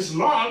ask is,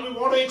 Lord, we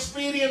want to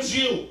experience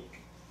you.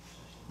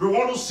 We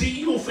want to see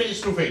you face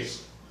to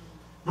face.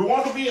 We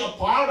want to be a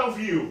part of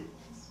you.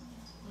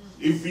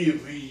 If we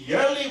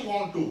really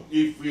want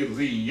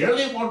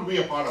to be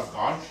a part of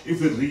God, if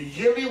we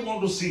really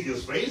want to see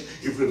His face,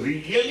 if we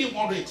really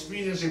want to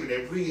experience Him in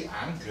every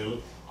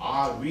angle,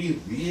 are we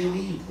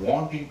really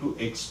wanting to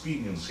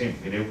experience Him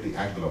in every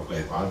angle of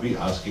life? Are we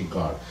asking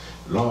God,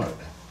 Lord,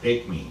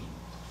 take me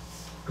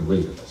to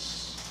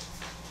wilderness?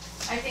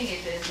 I think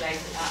it is like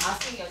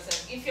asking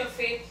yourself, if your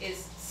faith is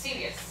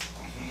serious,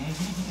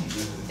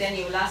 then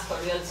you will ask for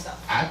real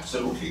stuff.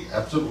 Absolutely,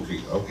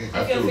 absolutely. Okay,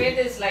 If your faith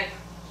is like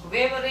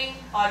wavering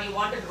or you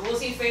wanted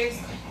rosy faith,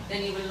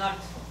 then you will not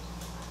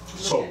look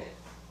So, at it.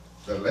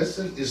 the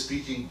lesson is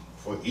teaching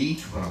for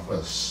each one of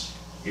us.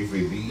 If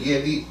we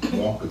really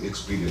want to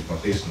experience,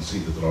 not taste and see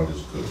that the Lord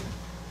is good.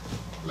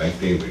 Like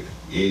David,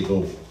 yea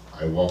though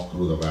I walk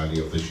through the valley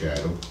of the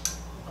shadow,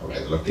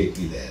 okay, Lord, take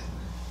me there.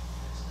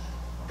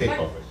 Take But-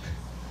 of it.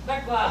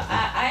 But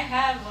I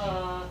have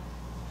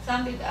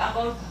something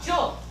about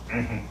Job.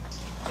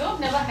 Job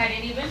never had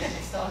any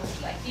wilderness all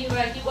his life. He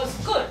was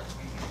good.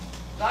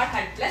 God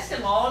had blessed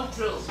him all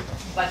through,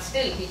 but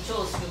still he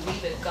chose to be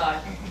with God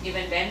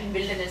even when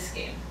wilderness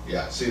came.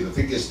 Yeah, see, the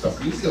thing is, the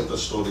beauty of the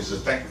story is,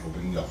 thank you for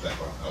bringing up that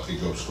one, okay,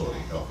 Job's story,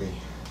 okay.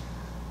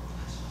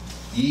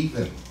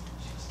 Even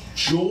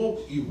Job,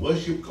 he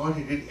worshipped God,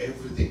 he did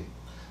everything.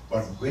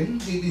 But when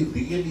did he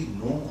really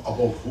know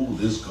about who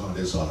this God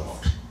is all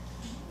about?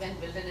 When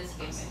wilderness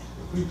came in.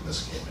 The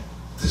weakness came in.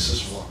 This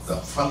is what the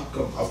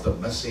fulcrum of the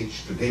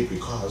message today,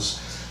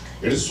 because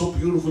it is so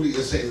beautifully,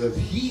 it says that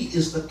He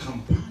is the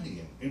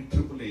companion in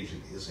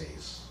tribulation, He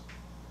says.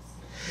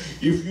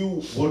 If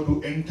you were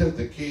to enter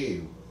the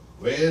cave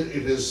where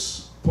it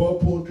is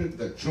purported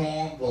that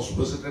John was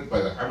visited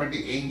by the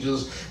heavenly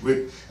angels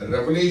with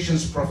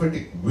Revelation's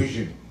prophetic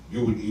vision,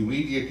 you would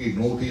immediately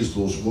notice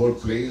those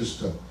words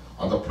placed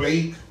on the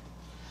plate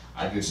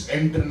at its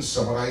entrance,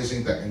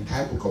 summarizing the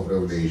entire book of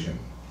Revelation,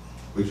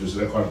 which was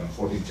recorded in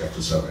 14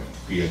 chapter 7.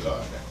 Fear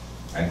God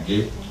and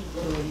give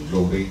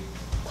glory.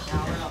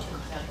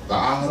 The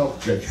hour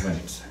of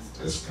judgment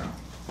is come.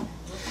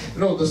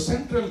 The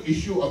central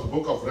issue of the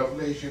book of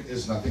Revelation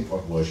is nothing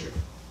but worship.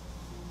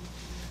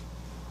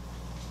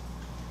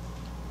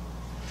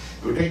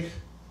 You take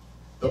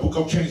the book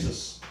of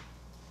Genesis.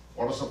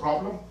 What was the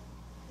problem?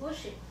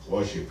 worship?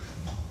 Worship.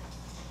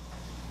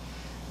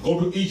 Go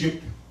to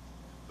Egypt.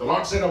 The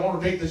Lord said, I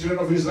want to take the children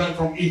of Israel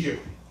from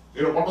Egypt.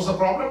 What was the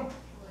problem?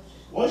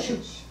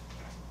 Worship.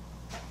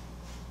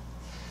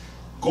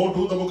 Go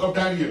to the book of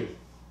Daniel.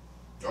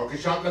 Okay,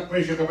 Shadrach,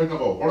 Meshach,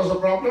 Abednego. What was the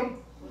problem?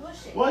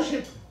 Worship.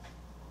 Worship.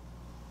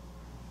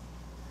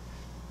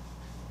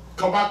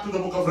 Come back to the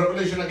book of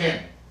Revelation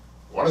again.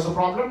 What is the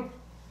problem?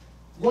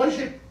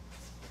 Worship.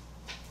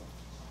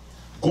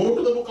 Go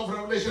to the book of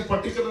Revelation,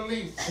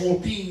 particularly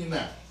 14.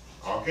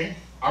 Okay?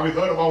 Have you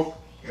heard about,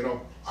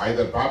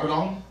 either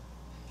Babylon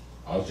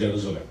or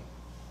Jerusalem?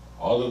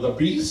 Or the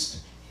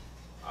beast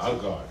or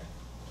God?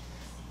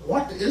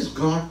 What is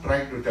God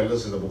trying to tell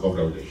us in the book of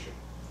Revelation?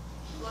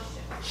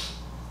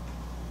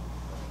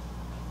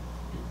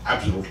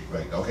 Absolutely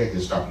right. Okay,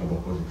 he's talking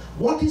about worship.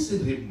 What is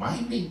it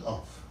reminding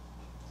of?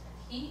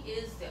 He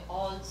is the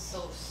all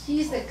source.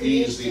 He is the creator.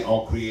 He is the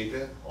all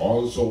creator,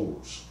 all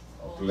souls.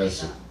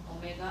 Blessed.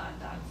 Omega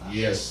and Alpha.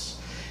 Yes.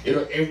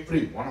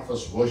 Every one of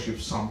us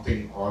worships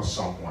something or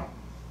someone.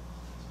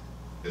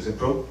 Is it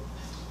true?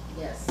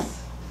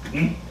 Yes.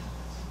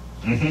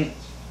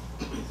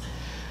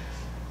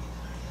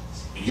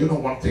 You know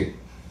one thing,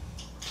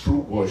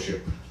 true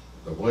worship,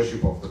 the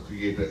worship of the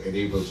Creator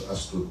enables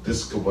us to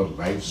discover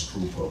life's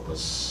true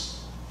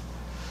purpose.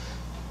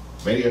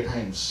 Many a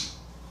times,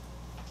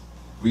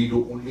 we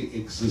do only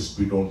exist,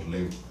 we don't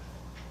live.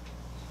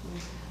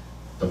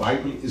 The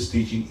Bible is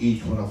teaching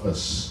each one of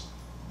us,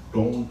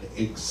 don't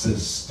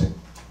exist,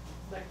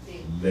 But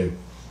live.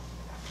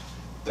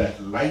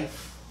 That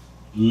life,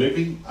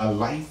 living a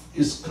life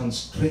is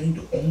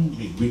constrained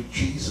only with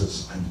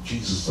Jesus and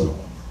Jesus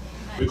alone.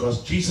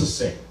 Because Jesus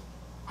said,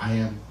 I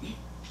am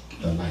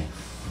the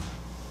life.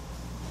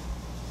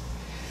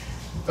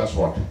 That's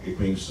what it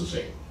means to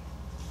say.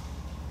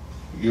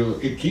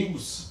 It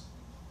gives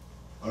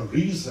a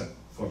reason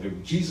for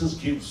living. Jesus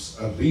gives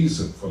a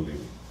reason for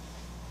living.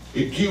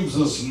 It gives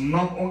us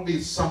not only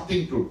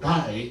something to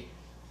die,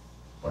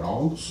 but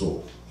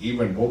also,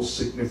 even more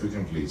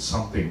significantly,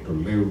 something to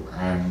live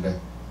and,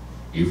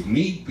 if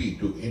need be,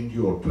 to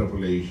endure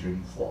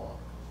tribulation for.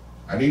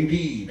 And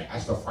indeed,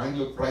 as the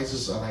final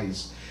crisis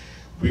arises,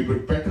 we will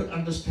better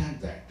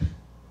understand that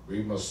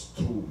we must,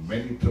 through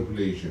many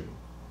tribulation,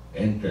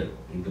 enter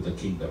into the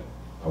kingdom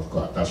of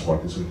God. That's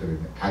what is written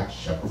in Acts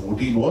chapter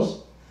 14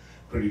 was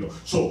pretty low.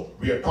 So,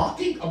 we are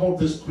talking about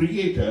this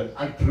Creator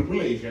and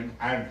tribulation,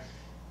 and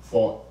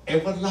for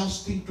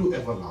everlasting to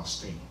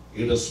everlasting.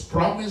 It is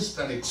promised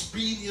and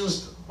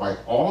experienced by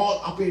all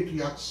our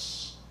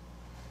patriarchs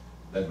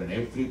that when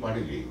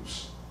everybody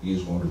leaves, He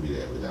is going to be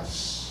there with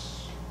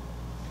us.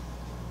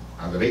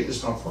 And the day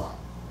is not far.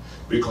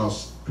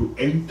 Because to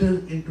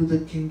enter into the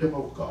kingdom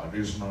of God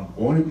is not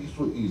going to be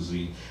so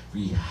easy.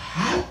 We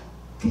have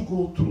to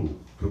go through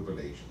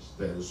tribulations.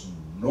 There is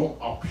no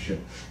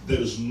option. There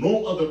is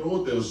no other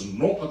road. There is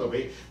no other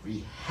way.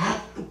 We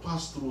have to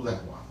pass through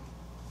that one.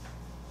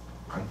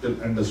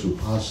 Unless you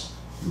pass,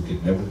 you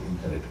can never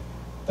inherit.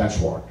 That's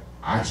what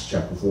Acts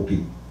chapter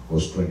 14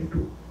 verse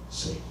 22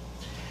 say.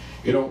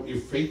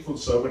 If faithful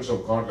servants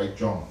of God like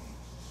John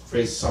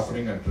face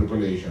suffering and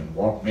tribulation,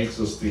 what makes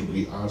us think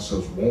we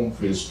ourselves won't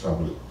face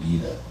trouble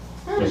either?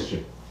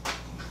 Question.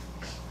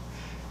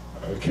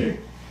 Okay.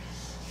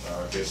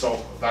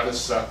 So that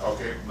is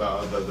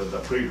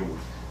the prelude,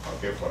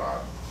 for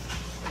our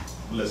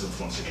lessons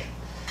once again.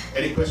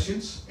 Any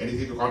questions?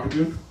 Anything to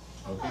contribute?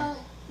 Okay.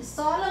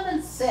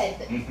 Solomon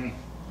said,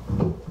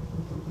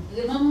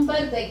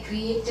 remember the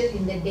Creator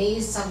in the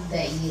days of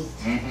thy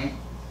youth.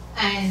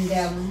 And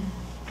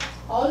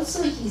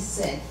also he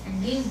said,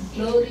 give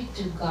glory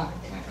to God.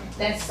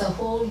 That's the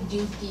whole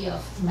duty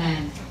of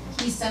man.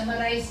 He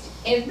summarized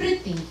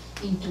everything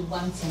into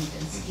one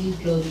sentence, give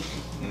glory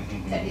to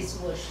Him. That is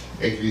worship.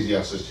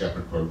 Ecclesiastes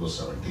chapter 12 verse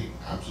 17.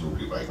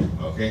 Absolutely right.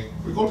 Okay.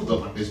 We go to the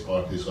Monday's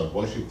part. This is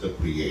worship the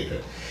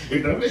Creator.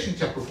 In Revelation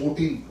chapter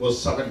 14 verse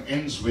 7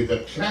 ends with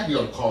a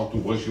clarion call to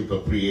worship the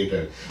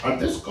Creator. And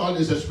this call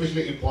is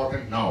especially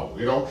important now.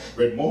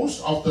 When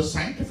most of the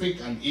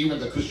scientific and even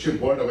the Christian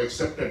world have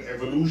accepted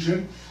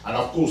evolution, and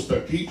of course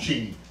the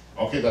teaching,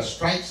 that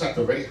strikes at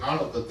the very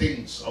heart of the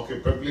things,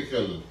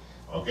 biblical,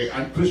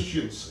 and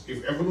Christians,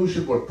 if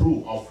evolution were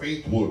true, our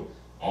faith would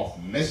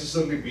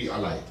necessarily be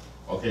alive.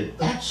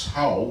 That's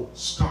how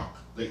stuck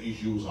the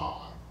issues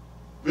are.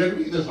 We are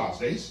living these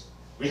last days.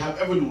 We have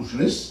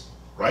evolutionists,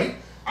 right?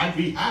 And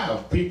we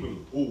have people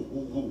who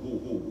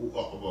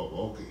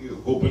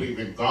believe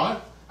in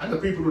God, and the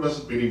people who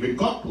doesn't believe in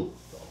God too.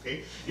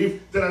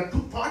 If there are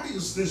two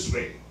parties this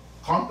way,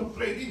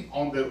 contemplating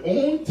on their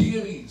own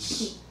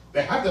theories,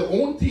 they have their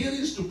own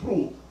theories to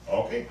prove.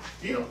 The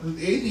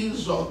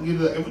aliens or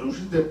the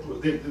evolution,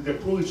 they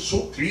prove it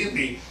so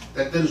clearly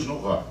that there is no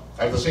God.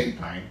 At the same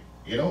time,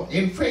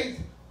 in faith,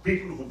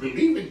 people who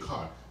believe in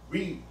God,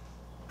 we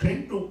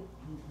tend to,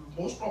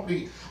 most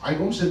probably, I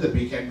don't say that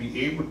we can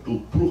be able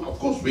to prove. Of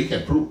course, we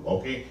can prove,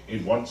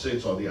 in one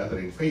sense or the other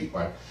in faith.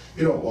 But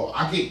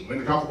again, when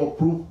we talk about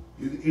proof,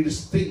 it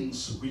is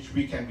things which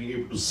we can be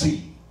able to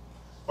see.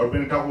 But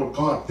when we talk about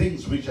God,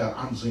 things which are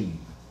unseen.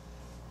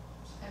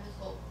 That is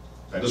hope.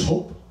 That is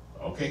hope.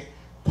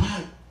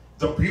 But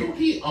the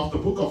beauty of the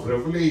book of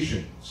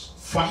Revelation's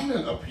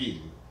final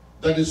appeal,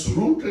 that is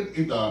rooted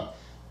in the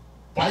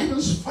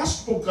Bible's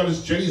first book, that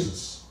is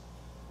Genesis,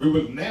 we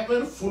will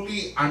never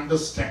fully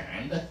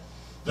understand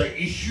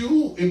the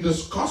issue in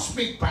this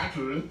cosmic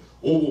battle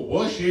over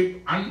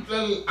worship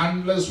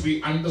unless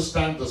we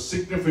understand the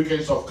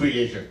significance of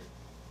creation.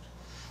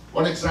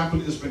 One example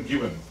has been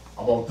given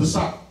about the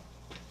sun.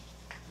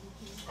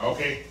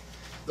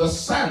 The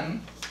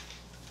sun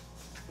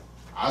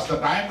has the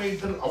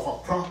diameter of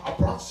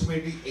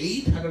approximately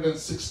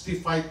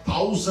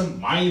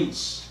 865,000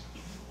 miles.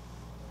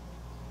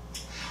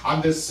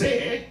 And they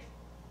say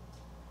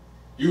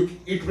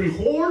it will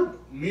hold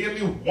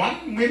nearly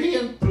 1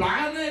 million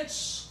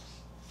planets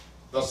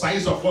the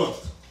size of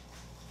Earth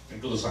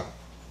into the sun.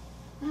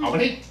 How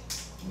many?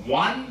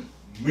 1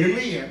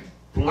 million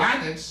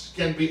planets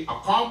can be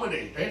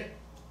accommodated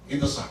in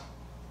the sun.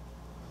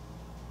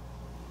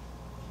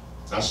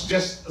 That's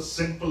just a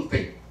simple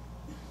thing.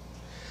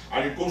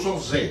 And it goes on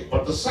to say,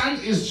 but the sun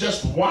is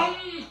just one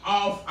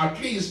of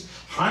at least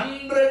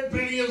 100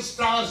 billion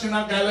stars in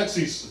our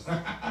galaxies.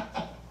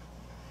 That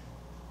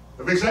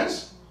makes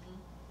sense?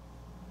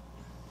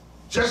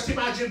 Just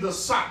imagine the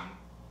sun,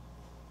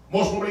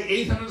 most probably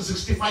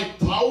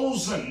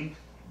 865,000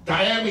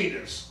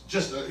 diameters,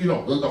 just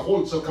the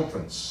whole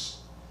circumference.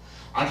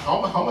 And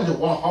how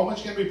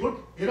much can we put?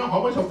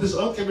 How much of this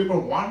earth can we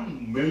put?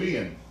 1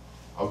 million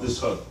of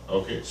this earth.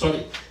 Okay,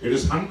 sorry, it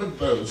is 100.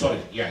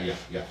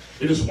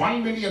 It is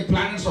 1 million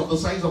planets of the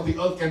size of the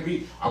earth can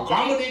be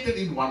accommodated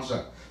in one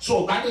sun.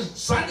 So that is,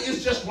 sun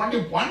is just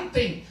only one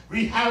thing.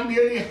 We have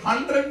nearly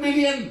 100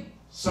 million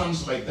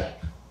suns like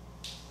that.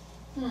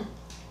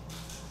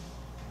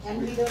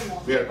 And we don't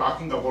know. We are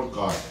talking about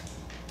God.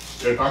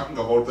 We are talking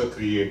about the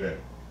Creator.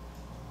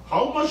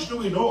 How much do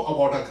we know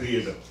about our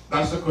Creator?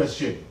 That's the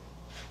question.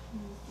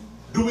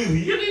 Do we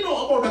really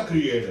know about our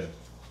Creator?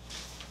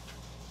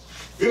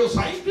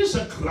 Scientists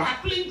are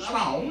grappling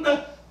around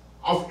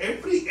of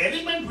every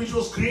element which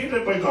was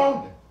created by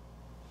God.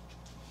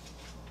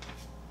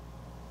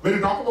 When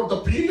you talk about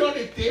the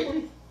periodic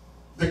table,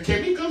 the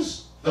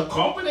chemicals, the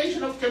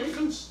combination of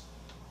chemicals,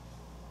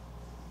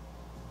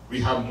 we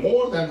have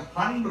more than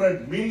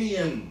 100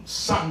 million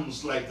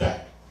suns like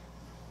that.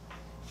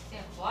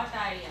 Yeah, what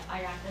I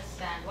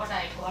understand, what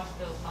I got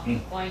to from the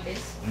point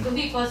is, to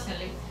me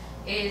personally,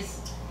 is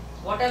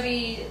what are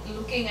we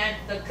looking at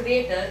the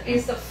Creator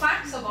is the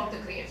facts about the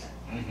Creator.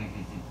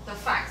 The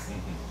facts.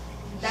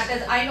 That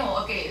is, I know,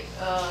 okay,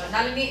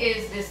 Nalini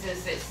is this.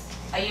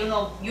 You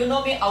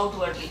know me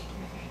outwardly.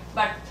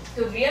 But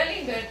to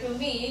really get to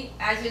me,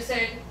 as you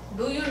said,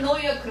 do you know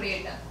your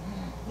Creator?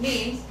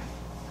 Means,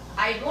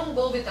 I don't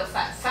go with the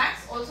facts.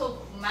 Facts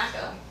also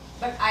matter,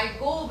 but I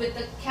go with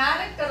the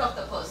character of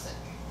the person,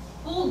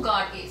 who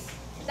God is.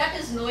 That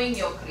is knowing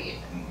your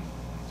Creator.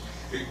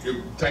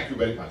 Thank you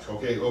very much.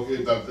 Okay,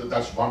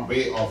 that's one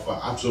way of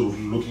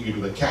absolutely looking into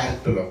the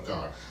character of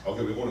God.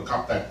 Okay, we're going to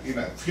cut that in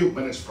a few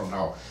minutes from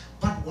now.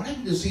 But what I'm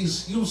going to say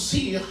is, you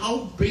see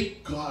how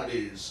big God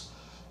is,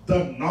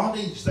 the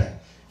knowledge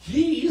that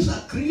He is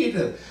a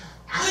Creator,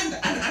 and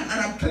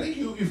I'm telling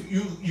you,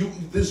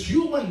 if this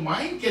human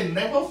mind can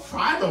never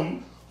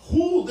fathom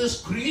who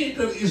this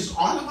Creator is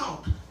all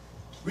about.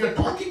 We are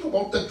talking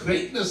about the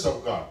greatness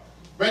of God.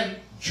 When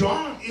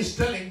John is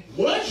telling,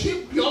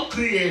 worship your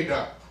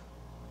Creator,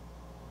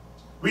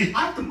 we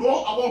have to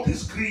know about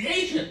His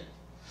creation.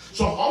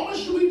 So how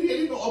much do we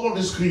really know about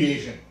His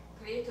creation?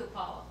 Creative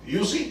power.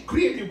 You see,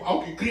 creative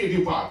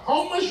part.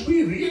 How much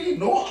we really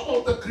know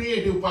about the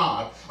creative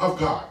part of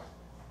God?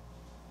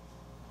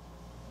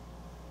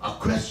 A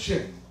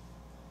question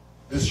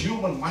this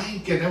human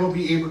mind can never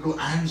be able to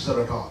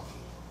answer at all.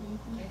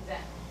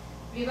 Exactly.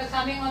 We were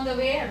coming on the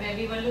way where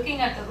we were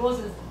looking at the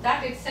roses.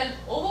 That itself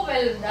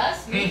overwhelmed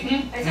us.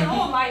 I said,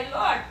 oh my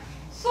Lord,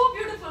 so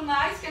beautiful, my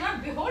eyes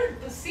cannot behold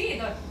to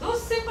see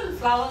those simple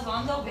flowers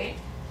on the way.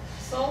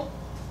 So,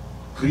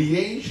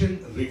 creation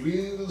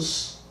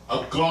reveals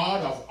a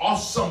God of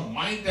awesome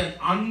might and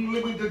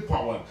unlimited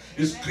power.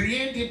 His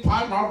creative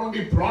power not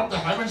only brought the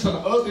heavens and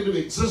earth into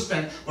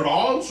existence, but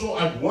also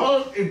at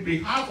work in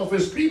behalf of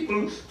His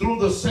people through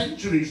the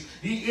centuries.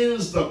 He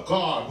is the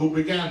God who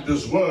began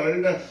this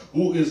world,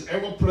 who is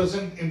ever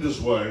present in this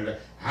world,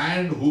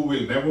 and who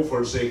will never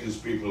forsake His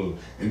people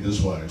in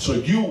this world. So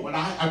you and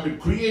I have been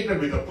created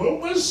with a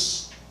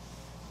purpose.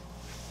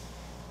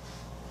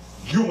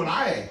 You and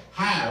I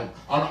have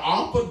an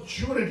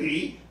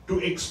opportunity to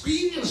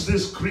experience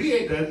this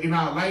Creator in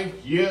our life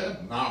here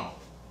now.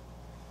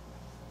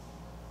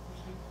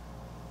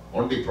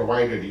 Only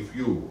provided if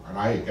you and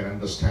I can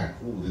understand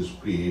who this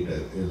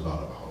Creator is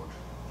all about.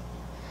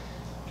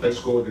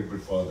 Let's go a little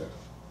bit further.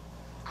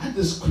 And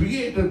this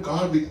Creator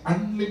God with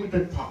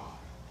unlimited power.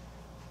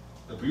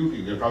 The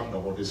beauty, we are talking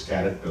about His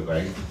character,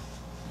 right?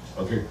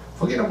 Okay,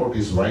 forget about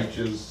His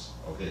righteous,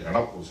 okay, and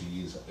of course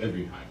He is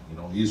every time,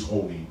 He is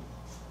holy.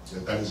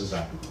 That is His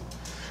attribute.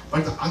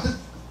 But the other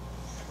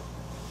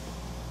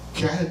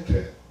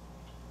character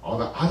or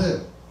the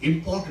other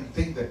important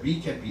thing that we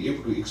can be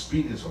able to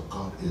experience of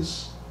God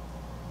is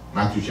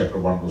Matthew chapter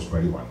 1 verse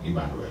 21,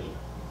 Emmanuel.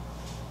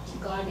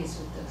 God is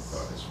with us.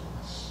 God is with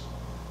us.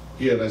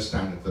 Here I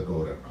stand at the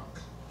door and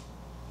knock.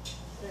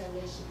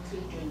 Revelation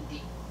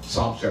 3:20.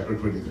 Psalm chapter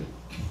 23.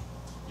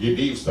 He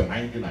leaves the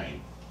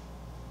 99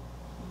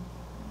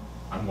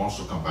 and wants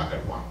to come back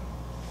at 1.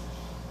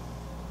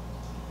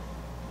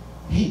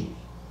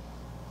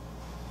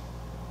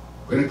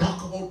 When you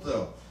talk about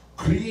the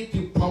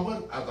creative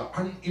power and the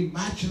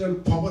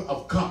unimaginable power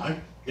of God,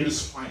 it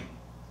is fine.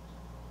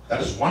 That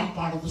is one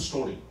part of the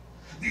story.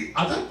 The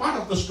other part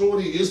of the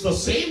story is the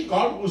same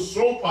God who is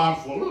so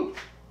powerful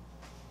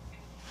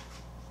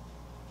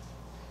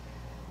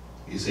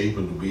is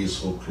able to be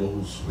so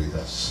close with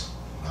us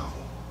now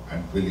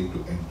and willing to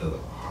enter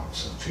our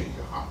hearts and change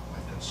our heart,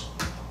 mind and soul.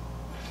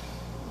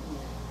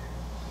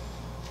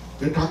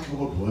 We're talking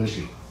about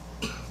worship.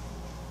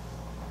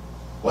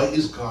 Why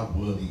is God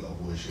worthy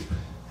of worship?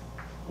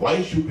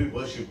 Why should we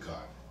worship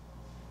God?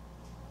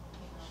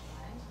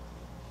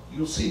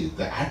 You see,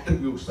 the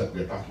attributes that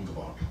we're talking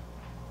about.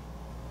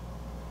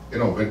 You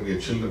know, when we are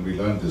children, we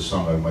learn this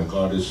song, "My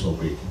God is so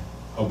big."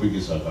 How big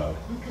is our God?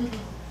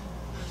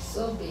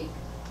 So big.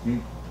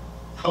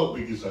 How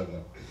big is our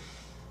God?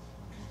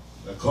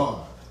 The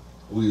God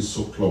who is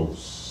so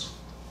close.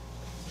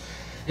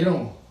 You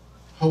know,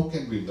 how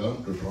can we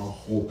learn to draw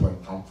hope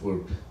and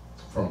comfort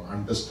from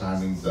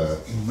understanding the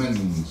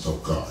immense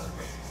of God?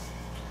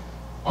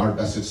 Or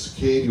does it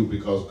scare you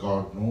because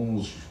God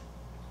knows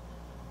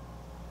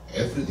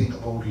everything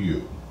about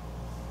you?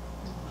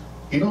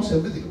 He knows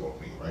everything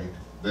about me, right?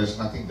 There's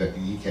nothing that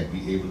He can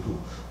be able to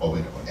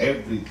omit about.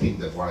 Everything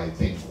that what I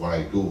think, what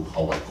I do,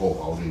 how I go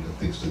about it, and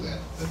things like that.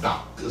 The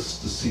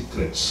darkest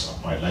secrets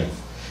of my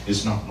life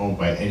is not known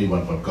by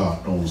anyone, but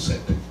God knows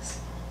it.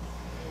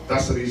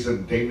 That's the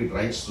reason David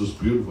writes this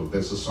beautiful.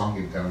 There's a song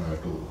in Canada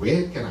too.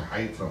 Where can I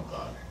hide from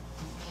God?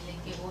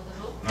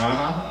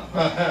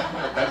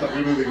 That's a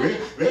beautiful thing.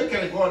 Where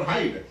can I go and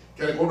hide?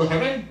 Can I go to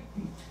heaven?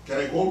 Can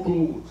I go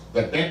to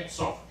the depths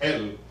of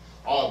hell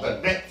or the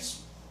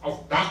depths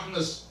of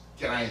darkness?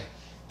 Can I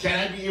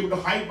be able to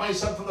hide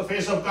myself from the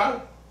face of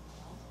God?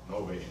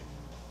 No way.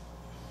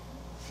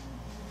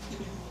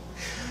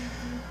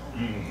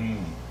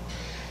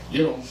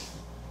 You know,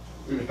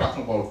 we were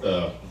talking about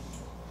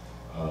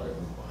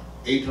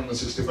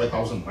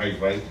 865,000 miles,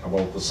 right,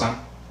 about the sun.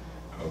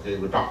 Okay,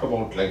 we talked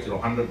about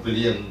 100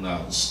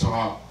 billion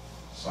stars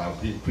are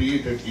being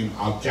created in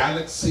our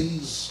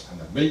galaxies and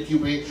the Milky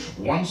Way.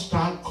 One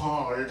star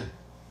called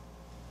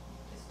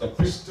the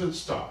Crystal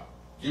Star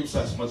gives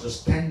as much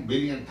as 10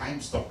 billion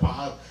times the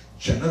power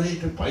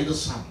generated by the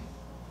sun.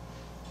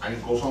 And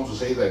it goes on to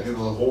say that, the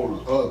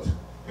whole earth,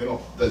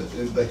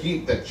 the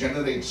heat that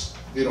generates,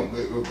 in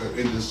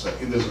this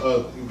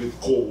earth with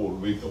coal,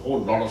 with a whole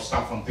lot of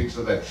stuff and things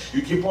like that.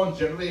 You keep on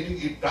generating,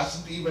 it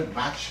doesn't even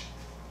match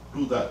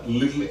to the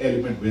little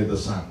element where the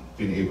sun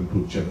been able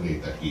to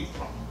generate that heat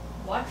from.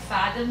 What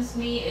fathoms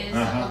me is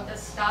about the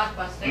star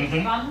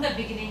perspective. From the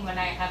beginning, when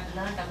I have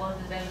learned about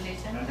the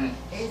revelation,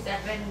 is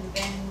that when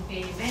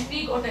we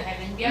go to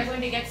heaven, we are going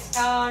to get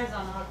stars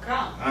on our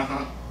crown.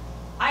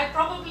 I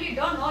probably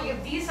don't know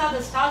if these are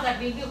the stars that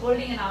we'll be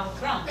holding in our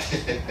crown.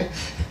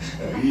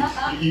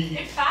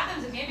 It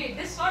fathoms maybe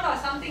this one or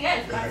something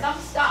else, but some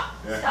star.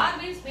 Star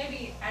means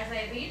maybe, as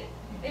I read,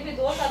 maybe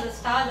those are the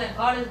stars that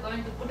God is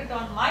going to put it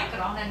on my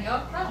crown and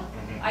your crown.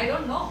 I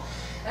don't know.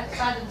 That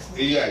fathoms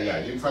me. Yeah.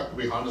 In fact, to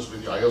be honest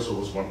with you, I also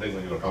was wondering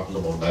when you were talking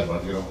about that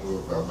one.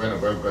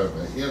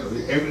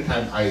 Every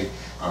time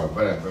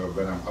when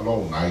I'm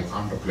alone, I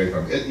contemplate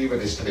on it.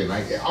 Even yesterday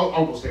night,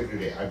 almost every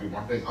day, I've been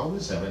wondering, how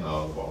is heaven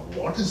all about?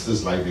 What is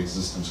this life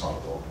existence all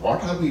about?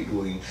 What are we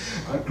doing?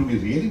 Do we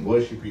really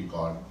worshiping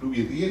God? Do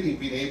we really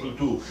be able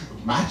to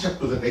match up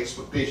to that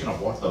expectation of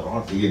what the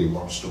Lord really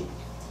wants to?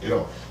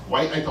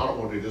 Why I thought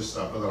about it is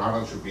Brother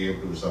Anand should be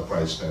able to be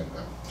surprised and.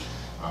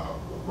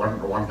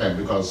 One time,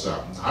 because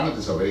Anand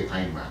is a very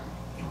kind man.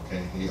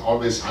 Okay, he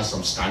always has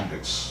some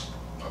standards.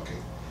 Okay,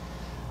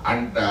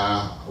 and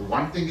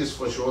one thing is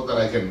for sure that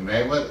I can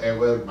never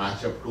ever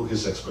match up to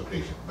his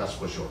expectation. That's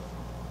for sure.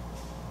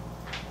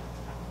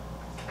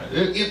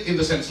 In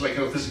the sense,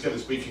 physically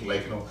speaking,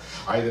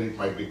 either it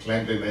might be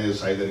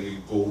cleanliness, either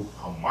he'll go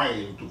a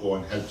mile to go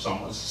and help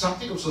someone,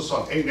 something of the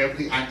sort. In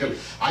every angle,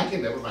 I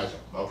can never match up.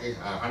 Okay,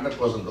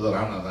 100% to the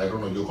Anand. I don't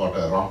know, you got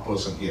a wrong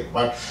person here.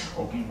 But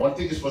one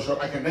thing is for sure,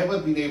 I can never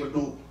be able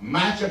to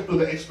match up to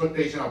the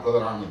expectation of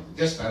Brother Anand.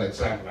 Just an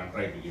example I'm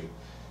trying to give.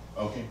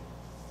 Okay.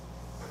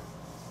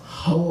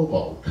 How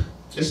about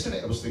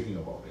yesterday? I was thinking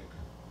about it.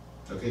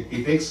 Okay,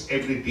 he takes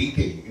every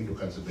detail into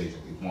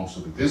consideration. It wants to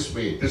be this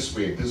way, this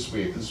way, this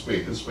way, this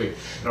way, this way.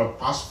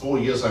 Past 4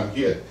 years I'm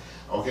here.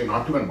 Okay,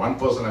 not even one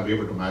person I'm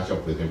able to match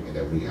up with him in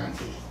every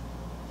angle.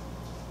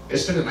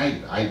 Yesterday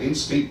night, I didn't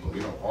sleep.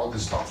 All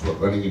these thoughts were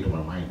running into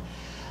my mind.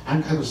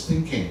 And I was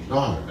thinking,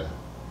 Lord,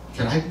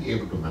 can I be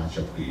able to match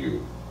up to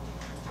you?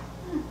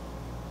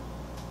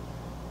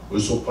 We're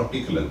so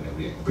particular in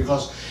every angle.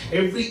 Because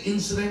every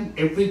incident,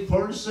 every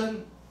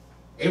person,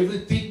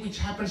 everything which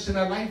happens in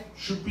our life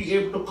should be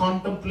able to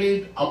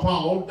contemplate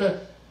about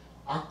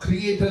our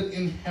Creator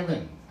in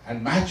heaven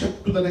and match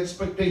up to that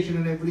expectation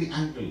in every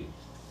angle.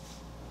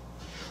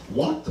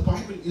 What the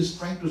Bible is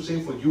trying to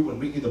say for you and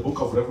me in the book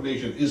of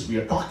Revelation is we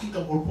are talking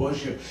about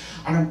worship.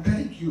 And I'm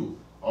telling you,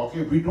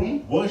 okay, we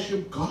don't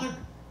worship God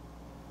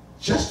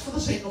just for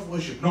the sake of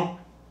worship. No.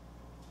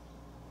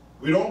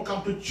 We don't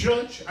come to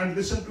church and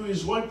listen to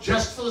His word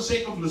just for the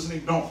sake of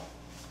listening. No.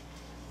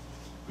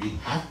 We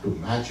have to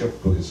match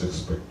up to His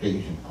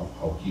expectation of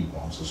how He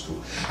wants us to.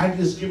 And He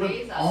has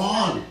given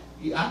all.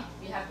 Yeah.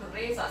 We have to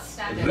raise our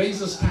standard. Raise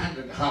the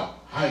standard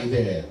high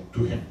there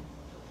to Him.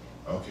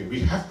 Okay,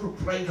 we have to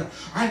pray.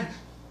 And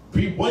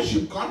we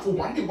worship God for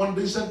only one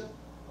reason.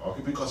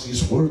 Okay, because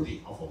He's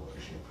worthy of our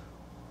worship.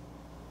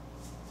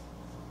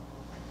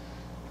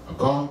 A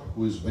God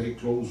who is very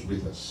close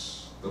with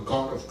us. The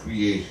God of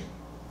creation.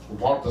 Who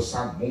brought the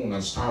sun, moon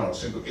and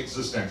stars into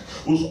existence.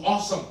 Whose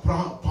awesome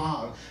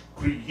power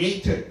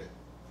created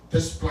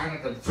this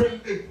planet and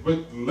filled it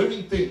with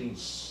living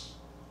things.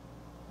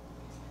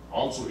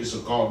 Also is a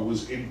God who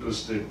is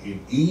interested in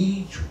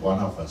each one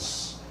of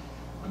us.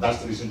 And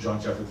that's the reason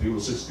John chapter 3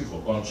 verse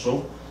 64, God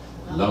so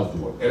loved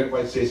the world.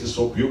 Everybody says it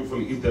so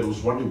beautifully, if there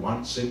was only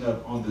one sinner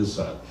on this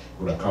earth,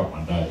 he would have come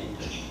and died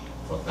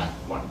for that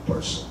one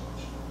person.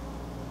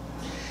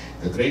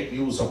 The great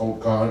news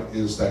about God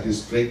is that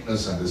His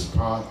greatness and His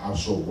power are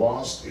so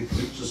vast, it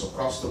reaches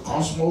across the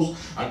cosmos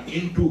and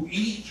into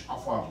each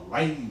of our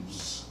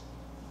lives.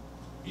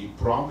 He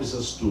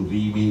promises to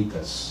remake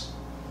us.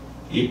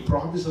 He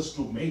promises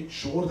to make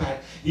sure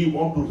that He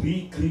wants to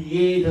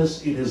recreate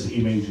us in His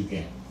image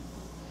again.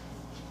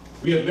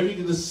 We are living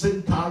in this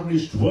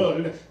sin-tarnished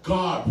world.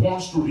 God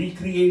wants to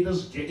recreate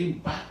us, getting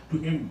back to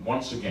Him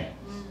once again.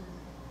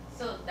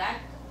 So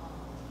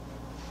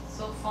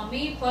for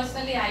me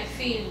personally, I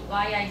feel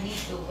why I need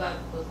to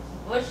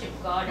worship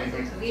God as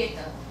a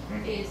creator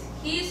is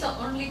He is the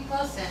only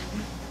person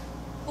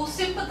who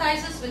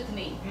sympathizes with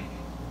me.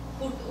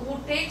 Who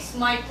takes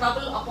my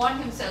trouble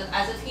upon Himself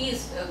as if He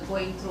is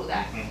going through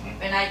that.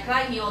 When I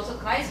cry, He also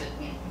cries with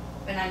me.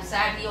 When I'm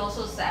sad, He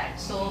also sad.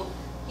 So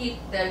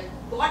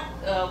what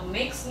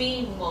makes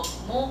me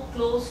more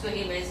close to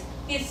Him is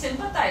He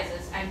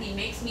sympathizes and He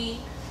makes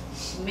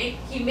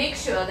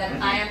sure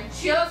that I am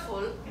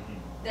cheerful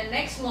the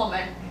next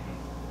moment.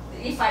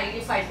 If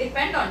I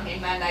depend on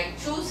Him and I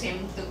choose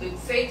Him to be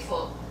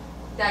faithful,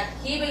 that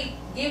He will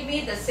give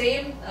me the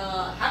same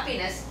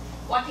happiness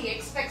what He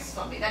expects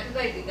from me. That is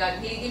why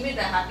He'll give me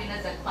the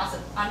happiness that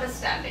passes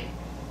understanding.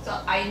 So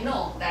I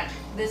know that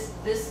this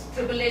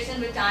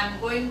tribulation which I am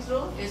going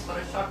through is for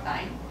a short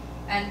time,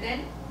 and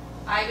then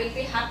I will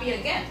be happy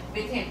again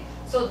with Him.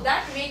 So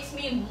that makes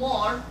me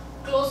more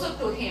closer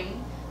to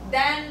Him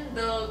than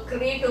the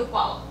creative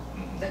power.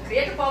 The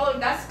creative power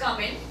does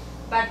come in,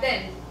 but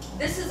then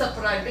this is a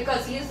priority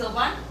because He is the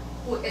one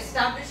who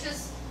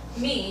establishes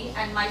me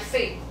and my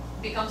faith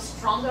becomes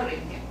stronger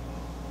in Him.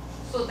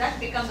 So that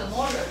becomes a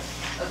more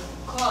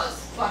cause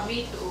for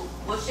me to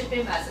worship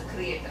Him as a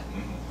creator.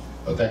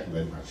 Oh, thank you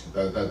very much.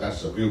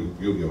 That's the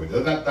beauty of it.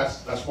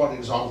 That's what it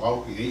is all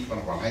about in each one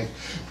of our lives.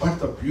 But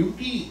the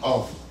beauty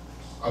of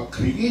a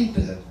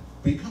creator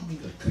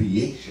becoming a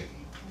creation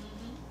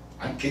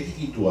and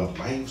getting into our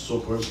lives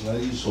so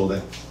personally, so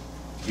that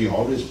we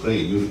always pray.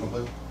 You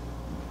remember?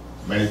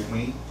 Melt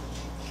me,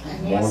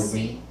 mold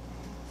me,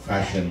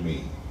 fashion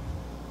me.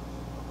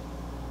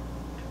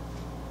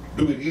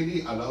 Do we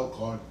really allow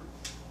God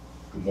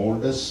to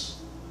mold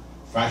us,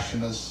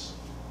 fashion us,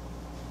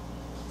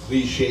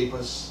 reshape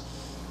us?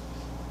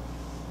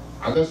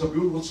 And there's a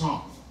beautiful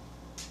song.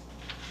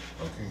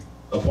 Okay.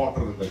 The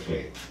potter and the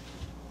clay.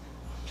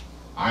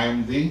 I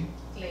am the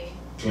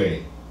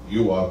clay.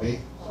 You are the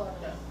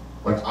Potter.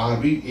 But are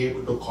we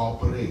able to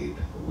cooperate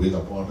with the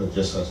potter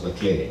just as the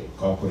clay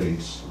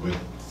cooperates with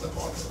the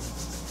potter?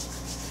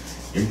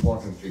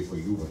 Importantly for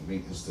you and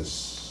me is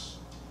this: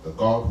 the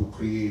God who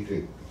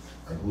created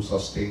and who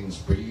sustains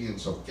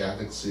billions of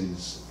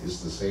galaxies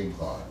is the same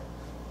God.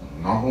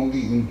 Not only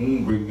in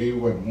whom we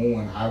live and move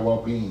and have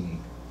our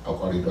being,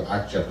 according to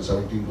Acts chapter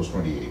 17 verse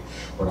 28,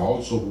 but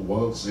also who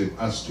works in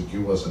us to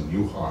give us a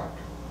new heart,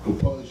 to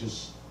purge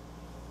us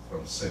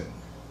from sin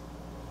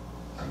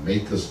and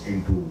make us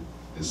into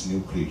this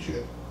new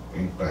creature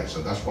in Christ.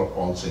 And that's what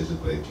Paul says it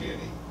very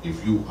clearly.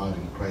 If you are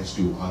in Christ,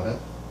 you are a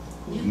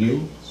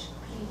new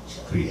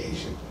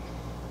creation.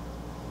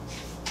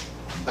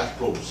 That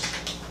close.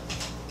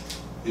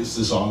 Is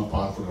this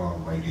all-powerful and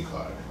almighty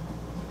God?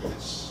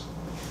 Yes.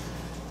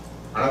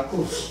 And of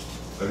course,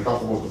 when we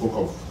talk about the book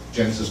of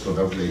Genesis to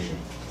Revelation,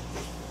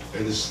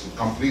 it is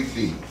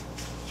completely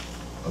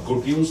a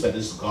good news, that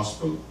is the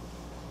gospel,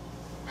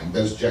 and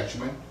there's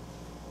judgment,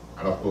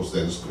 and of course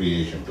there is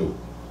creation too.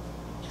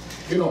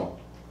 You know,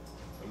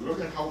 look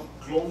at how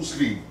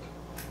closely,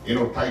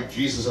 tied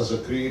Jesus as a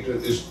creator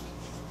is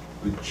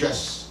to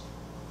just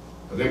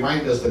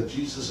remind us that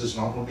Jesus is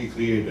not only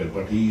creator,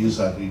 but He is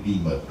a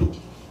redeemer too.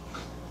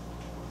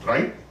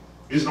 Right?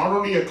 He's not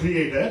only a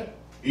creator,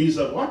 He is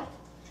a what?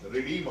 A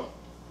redeemer.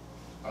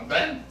 And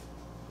then,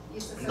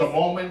 the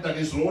moment that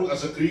His role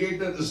as a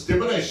creator is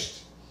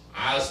diminished,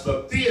 as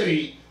the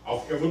theory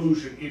of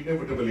evolution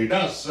inevitably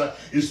does,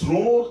 His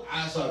role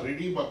as a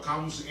redeemer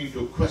comes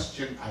into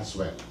question as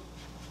well.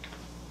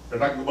 We're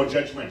talking about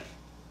judgment.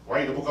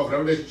 Why the book of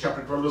Revelation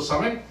chapter 12 verse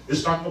 7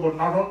 is talking about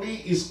not only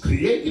His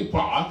creative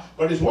power,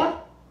 but His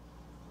what?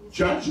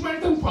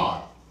 Judgmental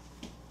power.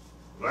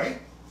 Right?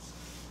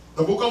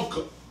 The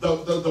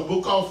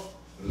book of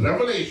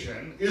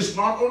Revelation is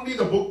not only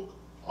the book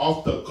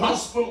of the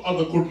gospel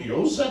or the good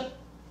news,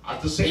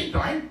 at the same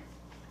time,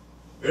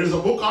 it is a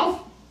book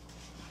of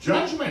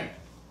judgment.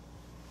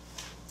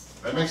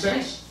 That makes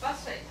sense?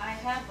 Pastor, I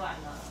have one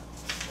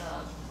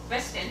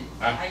question.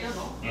 Huh? I don't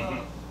know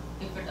Mhm.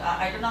 if it,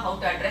 I don't know how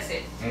to address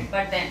it.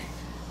 But then,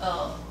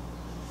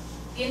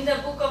 in the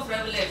book of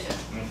Revelation,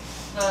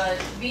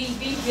 we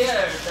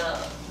hear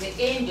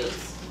the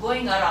angels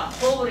going around,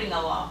 hovering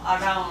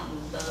around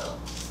the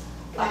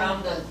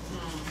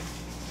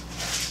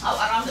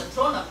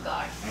throne of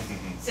God,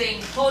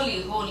 saying,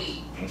 "Holy,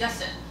 holy,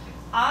 just."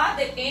 Are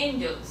the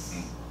angels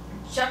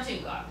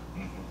judging God?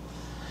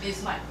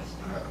 Is my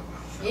question.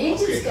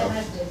 Angels Okay,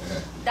 cannot okay.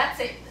 judge. That's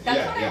it.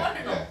 That's what I want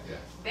to know. Yeah.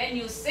 When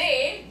you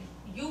say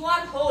you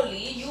are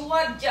holy, you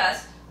are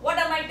just, what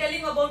am I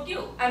telling about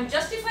you? I'm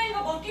justifying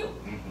about you.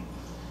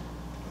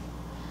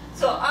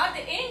 So are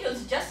the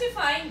angels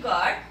justifying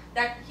God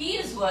that He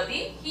is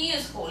worthy, He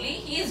is holy,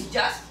 He is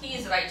just, He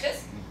is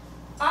righteous?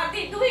 Are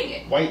they doing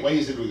it? Why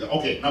is it doing that?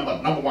 Okay,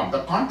 number one,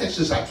 the context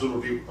is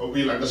absolutely,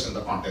 we'll understand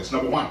the context.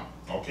 Number one,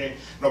 okay,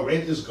 now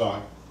where is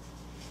God?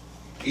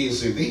 He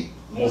is in the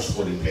most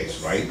holy place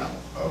right now.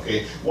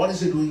 Okay, what is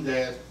He doing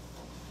there?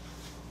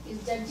 He's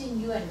judging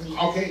you and me.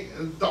 Okay,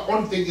 the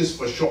one thing is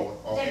for sure.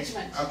 Okay,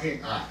 Judgment. okay,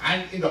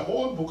 and in the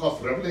whole book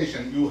of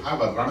Revelation, you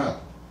have a runner.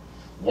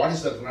 What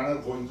is that runner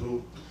going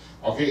through?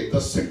 Okay, the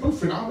simple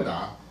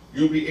phenomena,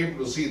 you'll be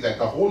able to see that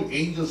the whole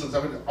angels and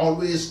stuff are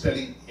always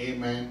telling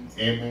Amen,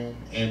 Amen,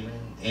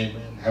 Amen,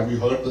 Amen. Have you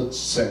heard the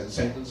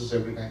sentences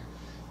every time?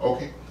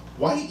 Okay,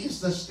 why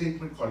is the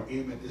statement called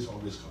Amen is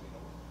always coming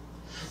over?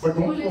 But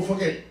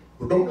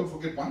don't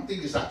forget, one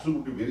thing is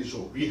absolutely very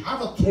sure. We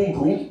have a throne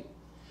room,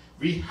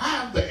 we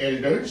have the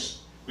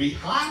elders, we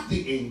have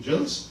the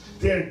angels.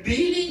 They're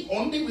dealing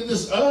only with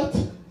this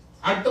earth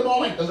at the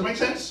moment. Does it make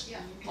sense?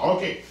 Yeah.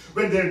 Okay,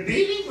 when they're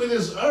dealing with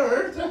this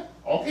earth,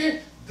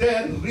 okay,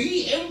 they're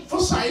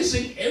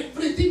re-emphasizing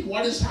everything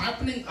what is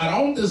happening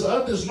around this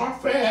earth is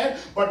not fair,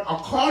 but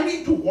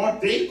according to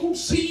what they could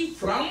see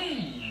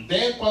from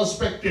their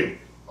perspective.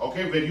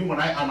 Okay, when you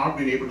and I are not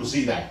being able to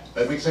see that.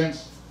 That makes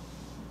sense?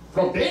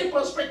 From their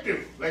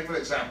perspective, like for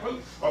example,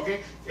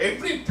 okay,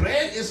 every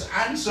prayer is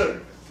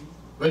answered.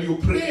 When you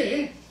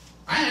pray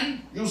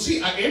and you see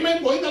an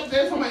amen going up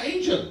there from an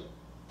angel.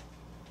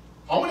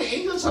 How many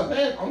angels are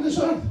there on this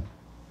earth?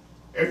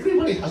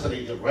 Everybody has an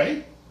angel,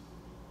 right?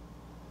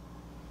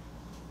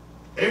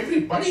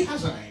 Everybody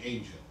has an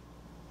angel.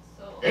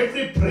 So,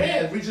 Every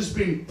prayer which is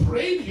being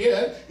prayed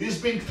here is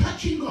being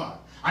touching God.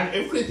 And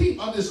everything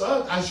on this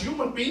earth, as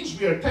human beings,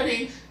 we are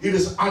telling it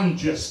is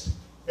unjust.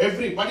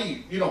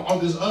 Everybody, on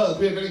this earth,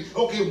 we are telling,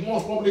 okay,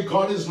 most probably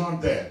God is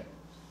not there.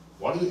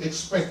 What do you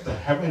expect the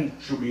heaven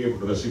should be able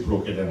to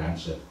reciprocate and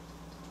answer?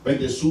 When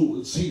they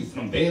see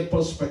from their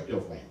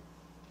perspective, right?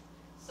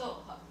 so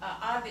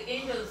are the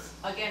angels,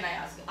 again I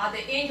ask, are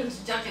the angels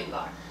judging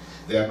God?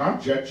 They are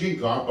not judging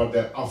God, but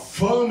they're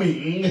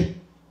affirming,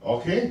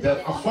 okay?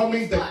 They're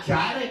affirming the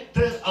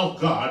character of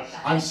God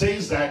and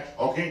says that,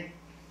 okay,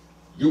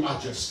 you are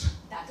just.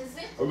 That is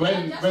it.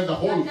 When the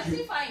whole- I'm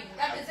justifying,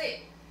 that is it.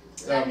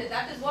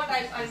 That is what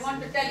I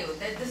want to tell you.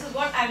 That this is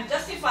what I'm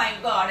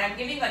justifying God. I'm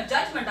giving a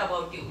judgment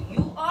about you.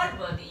 You are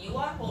worthy, you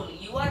are holy,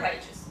 you are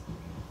righteous.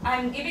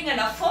 I'm giving an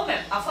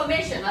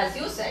affirmation, as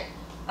you said.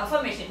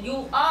 Affirmation,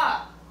 you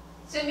are.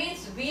 So it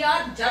means we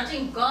are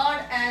judging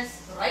God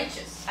as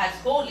righteous, as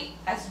holy,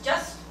 as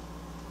just.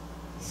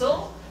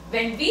 So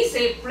when we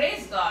say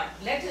praise God,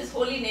 let His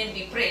holy name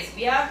be praised,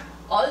 we are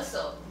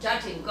also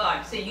judging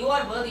God. Say you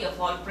are worthy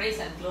of all praise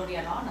and glory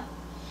and honor.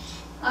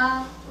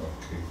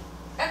 Okay.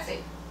 That's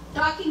it.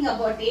 Talking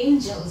about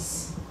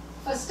angels,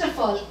 first of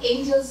all,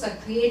 angels are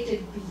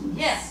created beings.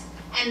 Yes.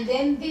 And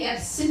then they are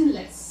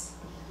sinless.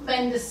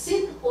 When the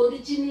sin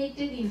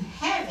originated in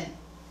heaven,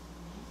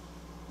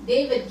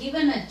 they were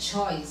given a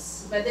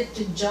choice whether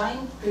to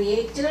join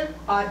Creator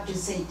or to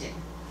Satan.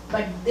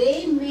 But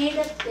they made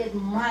up their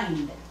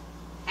mind,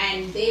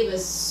 and they were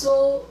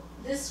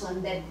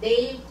that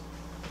they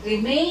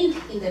remained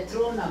in the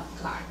throne of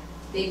God.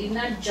 They did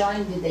not join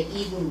with the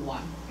evil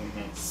one.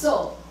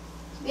 So,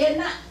 they are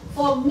not,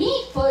 for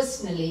me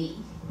personally,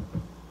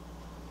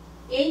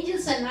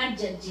 angels are not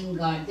judging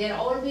God. They are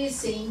always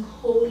saying,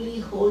 holy,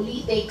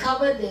 holy. They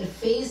cover their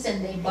face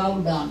and they bow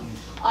down.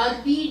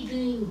 Are we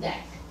doing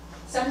that?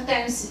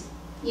 Sometimes,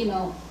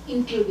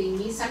 including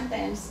me,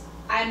 sometimes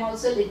I'm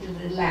also a little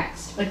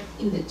relaxed but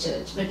in the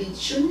church. But it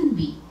shouldn't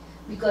be,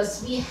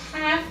 because we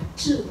have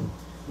to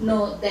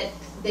know that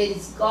there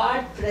is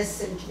God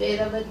present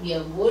wherever we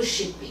are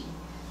worshipping.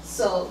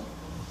 So,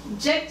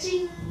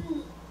 judging,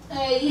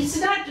 it's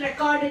not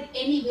recorded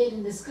anywhere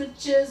in the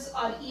scriptures,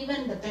 or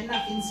even the pen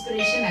of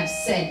inspiration have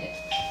said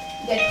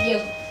that we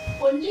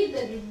are only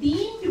the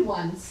redeemed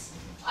ones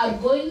are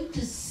going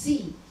to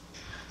see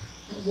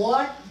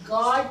what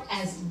God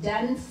has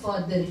done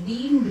for the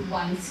redeemed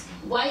ones.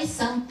 Why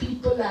some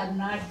people are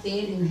not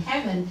there in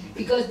heaven?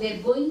 Because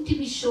they're going to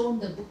be shown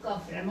the book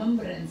of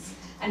remembrance,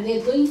 and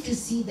they're going to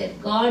see that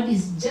God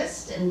is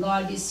just and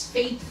God is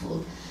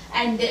faithful.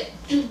 And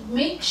to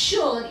make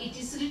sure, it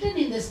is written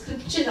in the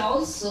scripture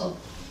also,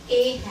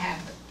 Ahab,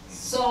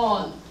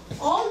 Saul,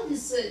 all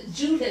this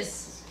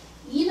Judas,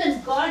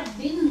 even God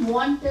didn't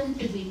want them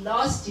to be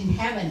lost in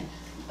heaven.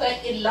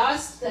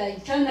 lost the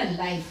eternal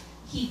life,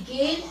 he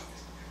gave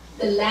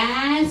the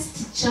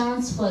last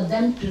chance for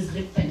them to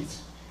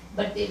repent.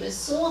 But they were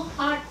so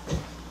hard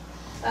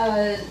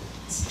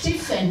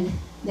stiffened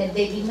that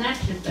they did not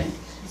repent.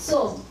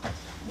 So,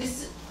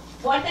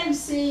 what I'm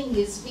saying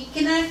is, we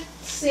cannot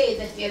say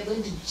that we are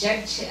going to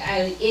judge,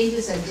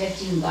 angels are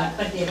judging God,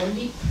 but they're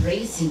only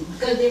praising,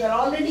 because they were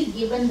already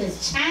given the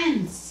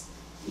chance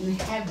in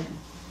heaven,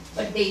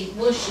 but they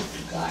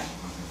worshipped God.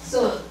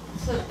 So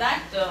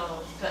that,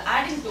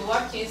 adding to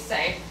what she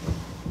said,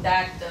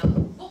 that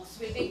books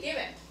will be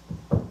given.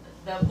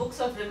 The books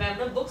of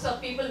books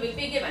of people will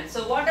be given.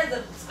 So what does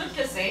the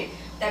scripture say?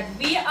 That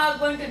we are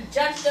going to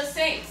judge the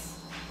saints,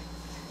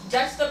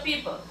 judge the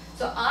people.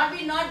 So are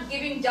we not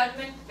giving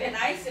judgment when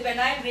you're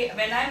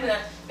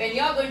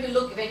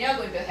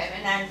going to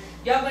heaven and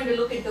you're going to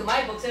look into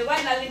my book, say,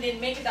 why Nalini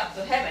didn't make it up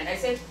to heaven? I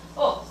said,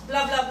 oh,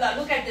 blah, blah, blah,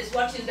 look at this,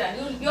 what she's done.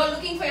 You're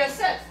looking for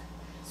yourself.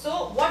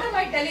 So what am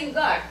I telling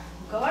God?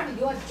 God,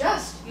 you are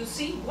just. You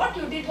see, what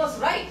you did was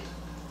right.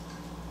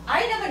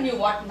 I never knew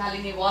what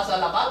Nalini was all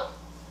about.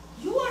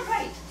 You are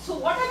right. So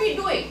what are we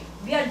doing?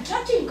 We are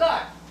judging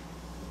God.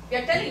 We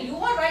are telling you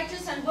are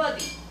righteous and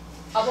worthy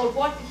about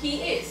what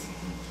He is.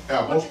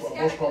 Yeah,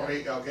 most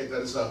probably, okay,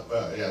 there's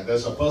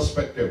a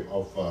perspective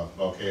of,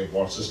 okay,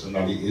 what Sister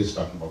Nali is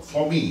talking about.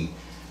 For me,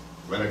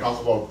 when I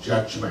talk about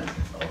judgment,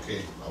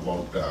 okay,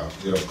 about,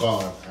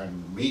 God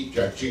and me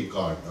judging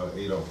God,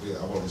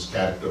 about His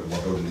character,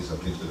 whatever it is, and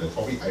things like that,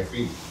 for me, I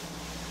feel,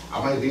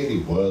 am I really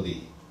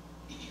worthy,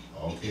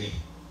 okay,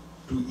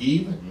 to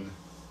even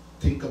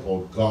think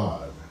about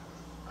God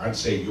and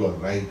say you are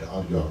right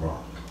or you are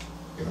wrong?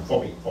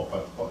 For me,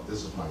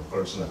 this is my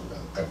personal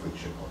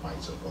conviction of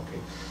myself, okay.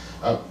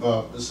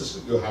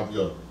 You have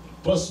your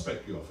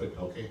perspective of it,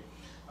 okay.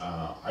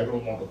 I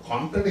don't want to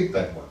contradict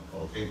that one,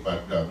 okay,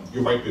 but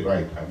you might be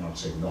right, I'm not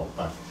saying no.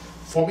 But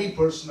for me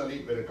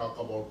personally, when I talk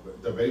about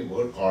the very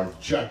word called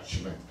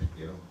judgment,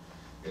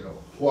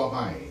 who am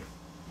I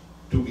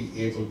to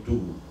be able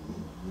to,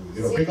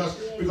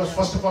 because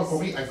first of all, for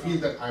me, I feel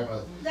that I'm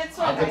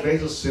the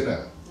greatest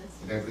sinner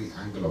in every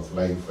angle of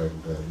life,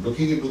 and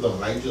looking into the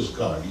righteous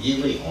God,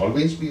 He will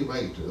always be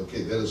right.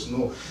 Okay, there is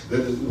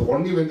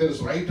only when there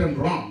is right and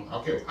wrong.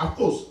 Okay, of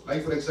course,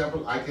 like for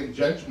example, I can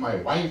judge my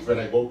wife when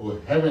I go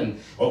to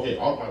heaven. Okay,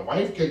 or my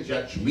wife can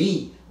judge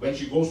me when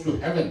she goes to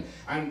heaven,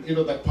 and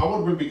that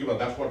power will be given.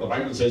 That's what the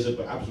Bible says it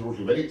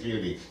absolutely very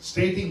clearly,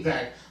 stating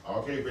that,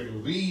 okay, when you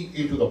read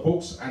into the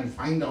books and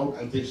find out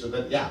and things like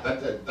that, yeah,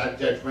 that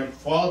judgment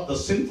for the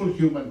sinful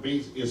human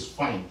beings is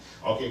fine,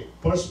 okay,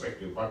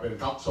 perspective. But when it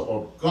talks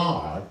about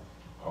God,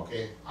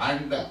 okay,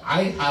 and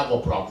I have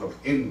a problem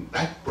in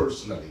that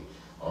personally,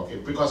 okay,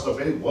 because the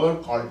very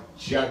word called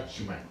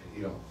judgment,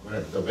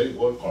 the very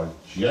word called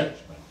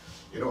judgment,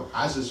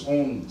 has its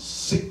own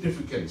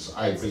significance,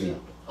 I believe.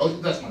 Oh,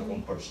 that's my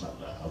own personal,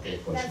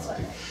 personal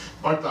thing.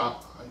 But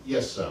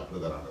yes,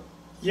 Brother Anand.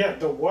 Yeah,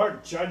 the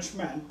word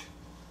judgment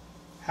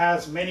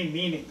has many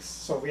meanings,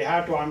 so we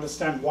have to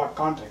understand what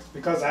context.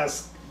 Because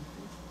as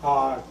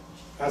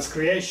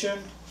creation,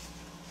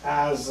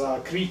 as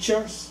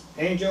creatures,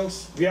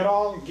 angels, we are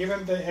all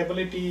given the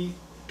ability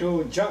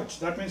to judge.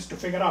 That means to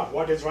figure out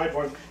what is right.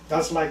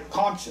 That's like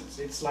conscience.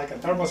 It's like a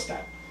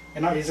thermostat.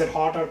 Is it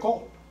hot or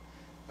cold?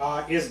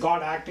 Is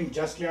God acting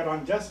justly or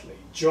unjustly?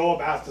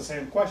 Job asked the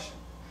same question.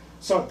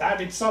 So that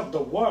itself,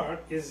 the word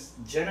is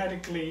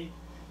generically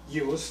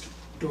used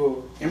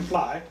to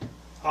imply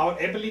our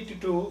ability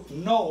to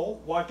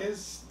know what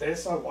is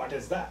this or what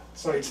is that.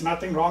 So it's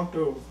nothing wrong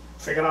to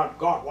figure out,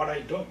 God, what are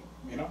you doing?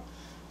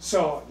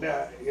 So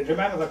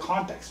remember the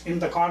context. In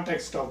the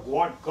context of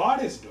what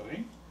God is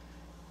doing,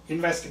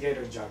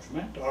 investigative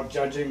judgment or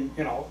judging,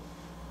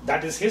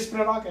 that is His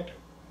prerogative.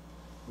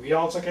 We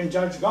also can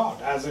judge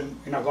God, as in,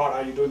 God,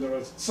 are you doing the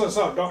right?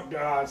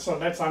 So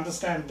let's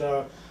understand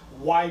the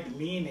wide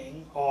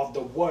meaning of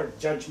the word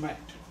judgment.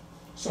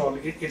 So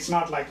it's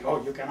not like,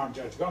 oh, you cannot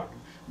judge God.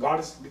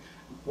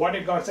 What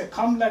did God say?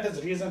 Come, let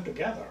us reason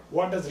together.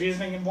 What does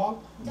reasoning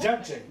involve?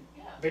 Judging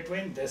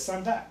between this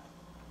and that.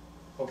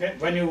 Okay,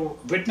 when you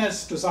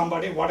witness to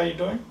somebody, what are you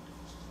doing?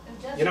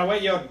 In a way,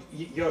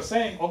 you're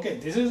saying, okay,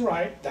 this is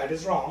right, that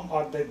is wrong,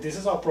 or this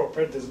is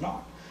appropriate, this is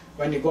not.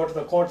 When you go to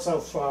the courts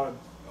of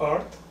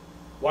earth,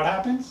 what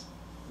happens?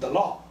 The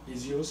law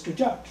is used to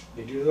judge.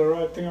 Did you do the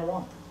right thing or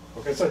wrong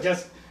thing? Okay, so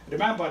just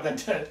remember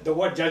that the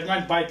word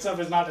judgment by itself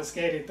is not a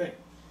scary thing.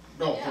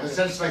 No, in the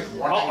sense like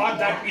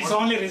it's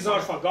only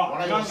reserved for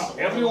God.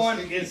 Everyone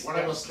is. What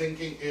I was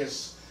thinking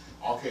is,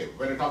 okay,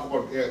 when I talk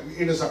about,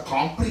 it is a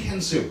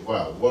comprehensive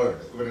word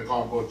when I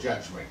talk about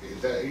judgment.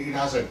 It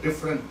has a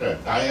different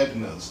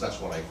diagonals,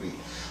 that's what I feel.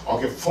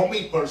 Okay, for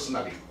me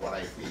personally, what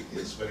I feel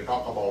is when I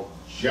talk about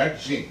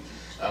judging,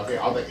 okay,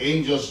 are the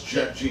angels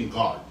judging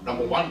God?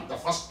 Number one, the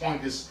first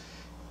point is,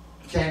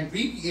 can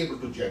we be able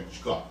to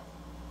judge God?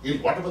 In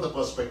whatever the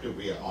perspective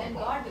we are on.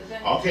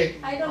 Okay.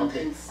 I don't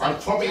think so. And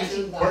for me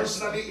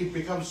personally, it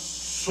becomes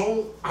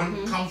so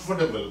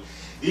uncomfortable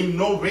in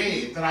no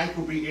way that I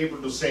could be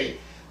able to say,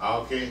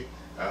 okay,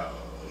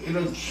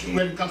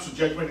 when it comes to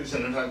judgment, it's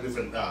an entirely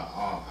different.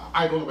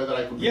 I don't know whether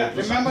I could. Yeah,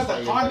 remember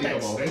the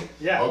context. About it.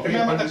 Yeah, okay,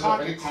 remember but the it's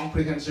context. a very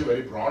comprehensive,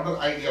 very broader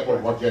idea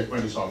about what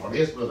judgment is all about.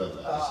 Yes,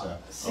 brother.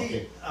 See,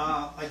 okay.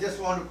 I just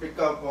want to pick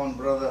up on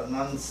Brother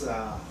Anand's,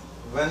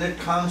 when it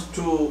comes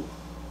to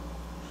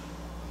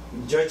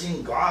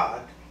judging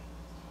God,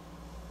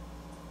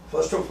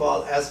 first of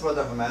all, as far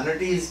as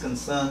humanity is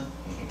concerned,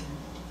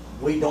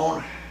 we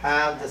don't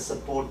have the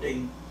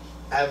supporting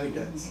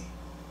evidence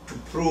to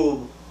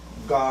prove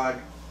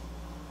God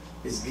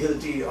is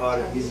guilty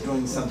or he's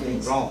doing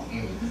something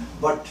wrong.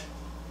 But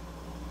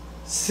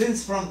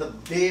since from the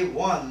day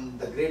one,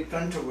 the great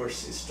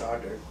controversy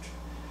started,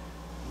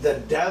 the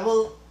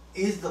devil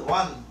is the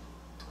one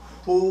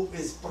who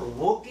is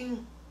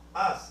provoking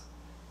us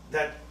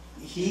that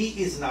he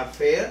is not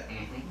fair,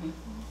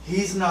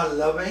 he's not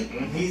loving,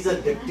 he's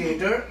a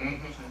dictator,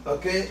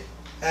 okay,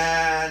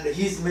 and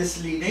he's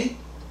misleading,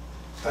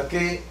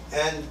 okay,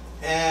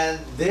 and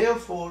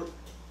therefore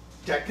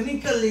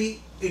technically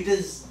it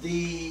is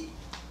the,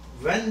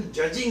 when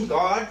judging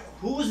God,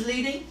 who's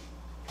leading?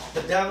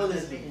 The devil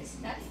is leading.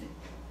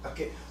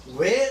 Okay,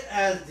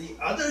 whereas the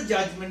other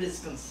judgment is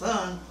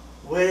concerned,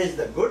 where is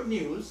the good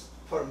news?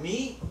 For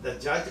me, the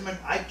judgment,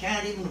 I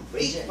can't even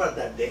wait for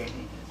that day,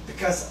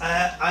 because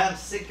I am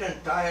sick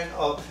and tired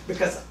of,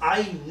 because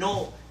I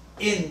know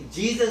in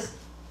Jesus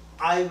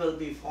I will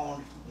be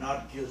found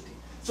not guilty.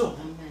 So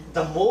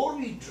the more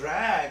we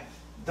drag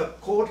the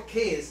court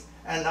case,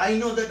 and I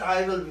know that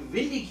I will be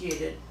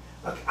vindicated,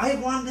 okay, I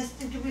want this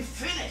thing to be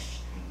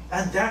finished,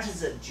 and that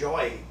is a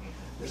joy.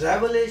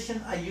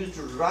 Revelation, I used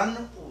to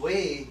run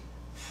away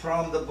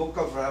from the book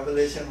of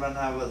Revelation when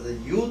I was a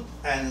youth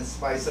and in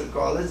Spicer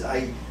College.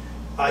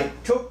 I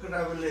took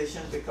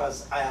Revelation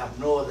because I have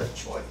no other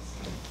choice,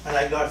 and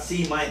I got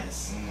C-.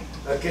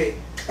 Okay,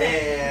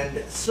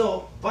 and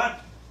so,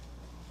 but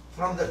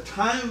from the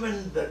time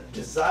when the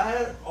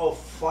desire of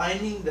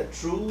finding the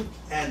truth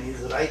and His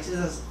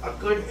righteousness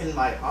occurred in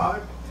my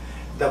heart,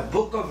 the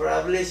book of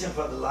Revelation,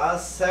 for the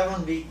last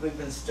 7 weeks we've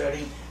been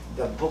studying,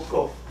 the book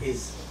of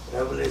His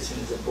Revelation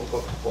is a book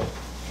of hope.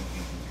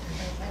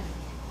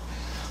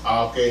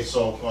 Okay,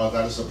 so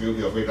that is the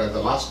beauty of it. And the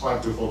last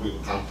part before we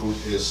conclude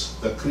is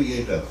the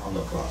Creator on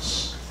the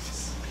cross.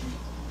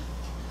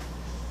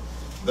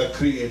 The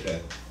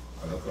Creator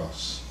on the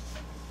cross.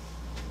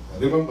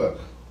 Remember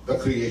the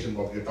creation,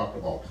 what we talked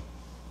about.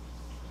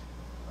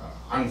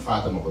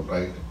 Unfathomable,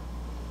 right?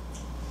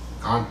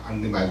 Can't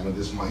unimagine.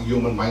 This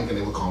human mind can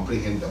never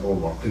comprehend about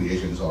what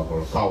creation is all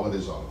about, power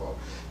is all about.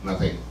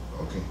 Nothing,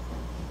 okay?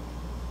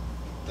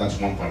 That's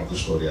one part of the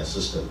story our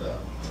sister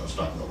was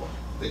talking about.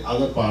 The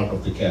other part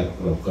of the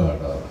character of God,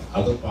 or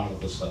other part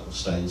of the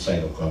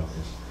side of God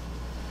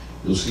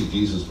is, you see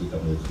Jesus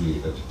becoming the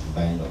creator,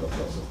 dying on the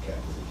cross of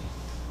Calvary.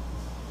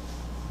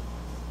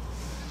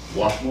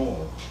 What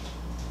more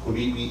could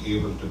He be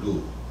able to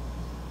do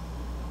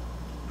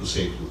to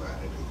save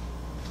humanity?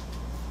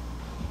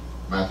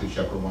 Matthew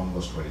chapter 1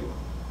 verse 21.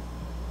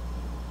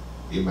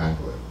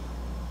 Emmanuel,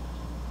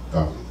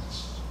 God with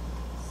us.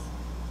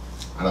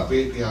 And our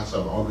patriarchs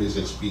have always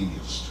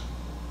experienced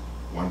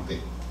one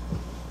thing.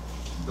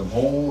 The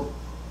more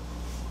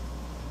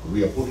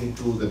we are put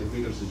into the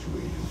difficult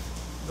situation,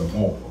 the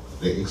more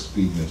they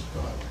experience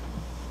God.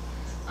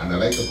 And I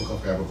like the book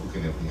of Habakkuk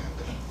in every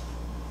angle.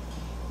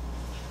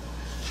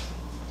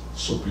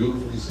 So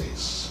beautifully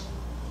says,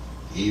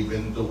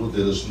 even though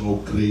there is no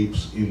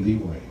grapes in the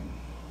vine,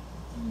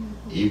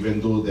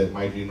 even though there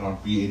might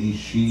not be any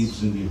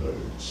sheaves in the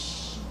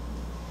herds,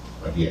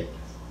 but yet,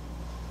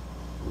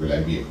 will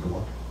I be able to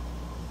what?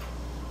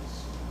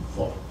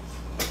 Follow.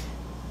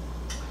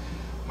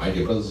 My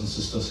dear brothers and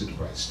sisters in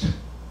Christ,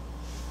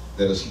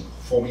 there is,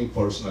 for me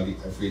personally,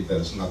 I feel there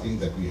is nothing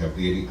that we have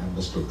really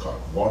understood God.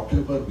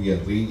 Whatever we are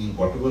reading,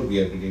 whatever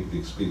we are being able to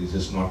experience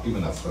is not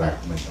even a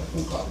fragment of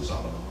who God is all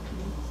about.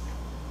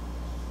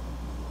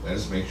 Let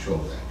us make sure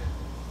that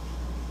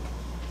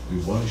we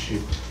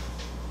worship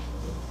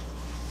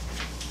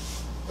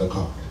the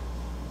God,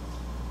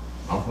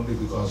 not only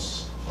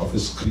because of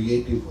His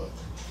creative work,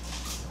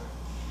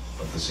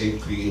 but the same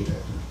Creator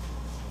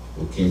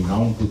who came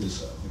down to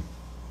this earth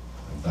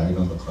and died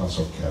on the cross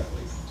of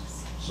Calvary,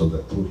 so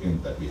that through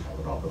Him that we have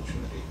an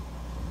opportunity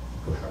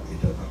to have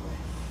eternal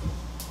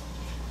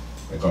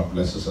life. May God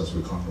bless us as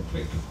we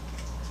contemplate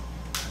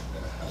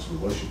and as we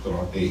worship the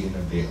Lord day in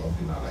and day out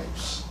in our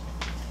lives.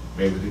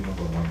 May we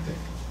remember one thing.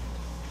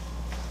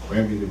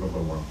 May we remember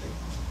one thing.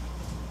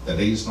 The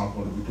day is not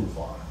going to be too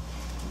far.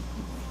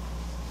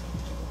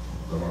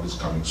 The Lord is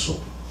coming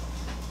soon.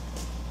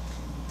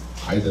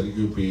 Either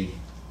you be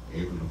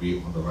able to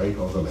be on the right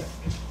or the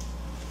left,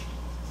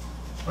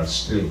 but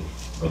still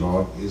the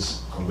Lord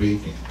is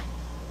awaiting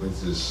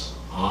with His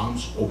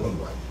arms open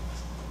wide,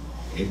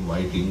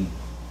 inviting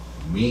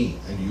me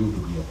and you to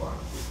be a part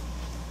of it.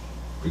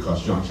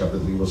 Because John chapter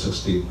 3 verse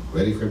 16,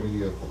 very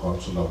familiar, for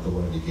God so loved the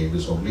world, He gave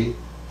His only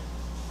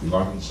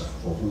begotten Son,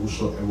 for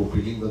whosoever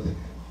believeth in Him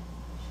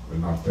will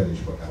not perish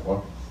but have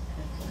what?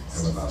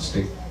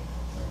 Everlasting.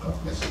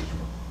 God bless each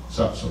one.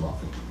 So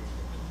often to be.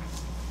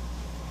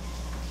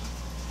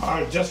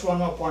 Just one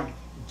more point.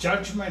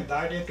 Judgment, the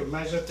idea to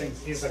measure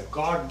things, is a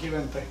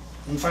God-given thing.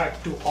 In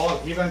fact, to all,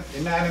 even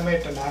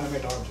inanimate and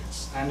animate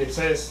objects. And it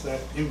says that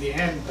in the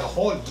end, the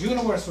whole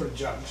universe will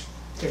judge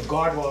if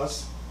God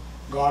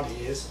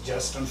is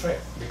just and fair.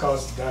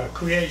 Because the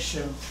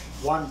creation,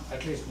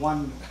 at least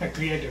one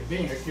created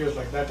being accused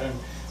like that, and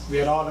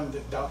we are all in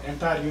the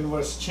entire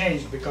universe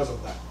changed because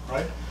of that,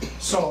 right?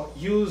 So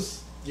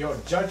use your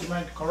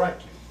judgment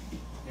correctly,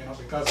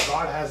 because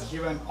God has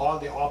given all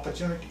the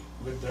opportunity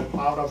with the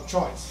power of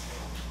choice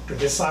to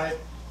decide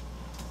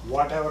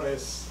whatever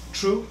is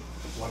true,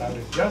 whatever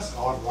is just,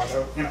 or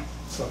whatever,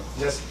 So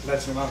just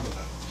let's remember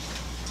that.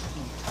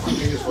 One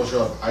thing is for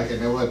sure, I can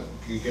never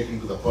get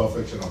into the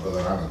perfection of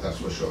Brother Anna, that's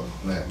for sure.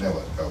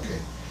 Never, okay.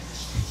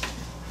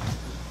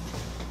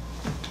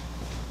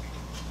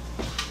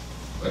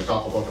 Let's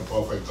talk about a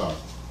perfect God.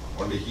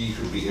 Only He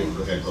should be able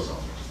to help us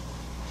out.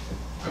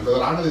 And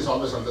Brother Anna is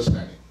always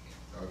understanding,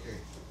 okay.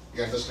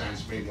 He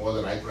understands me more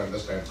than I could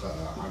understand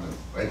Anand,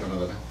 right,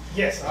 Anand?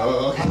 Yes,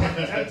 okay.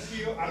 I judged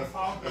you and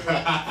found your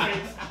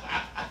faith.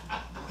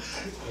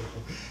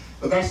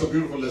 So that's the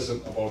beautiful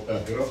lesson about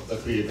the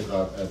Creator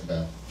God,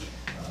 and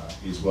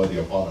He's worthy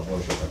of all our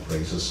worship and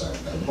praises. And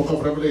the Book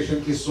of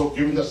Revelation is so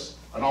giving us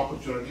an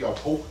opportunity of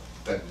hope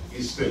that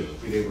He's still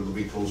been able to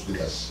be close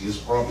with us. His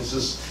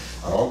promises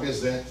are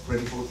always there,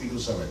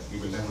 24/7. He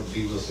will never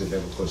leave us, He'll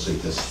never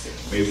forsake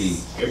us. May we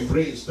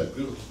embrace the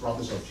beautiful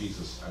promise of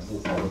Jesus and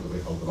move forward the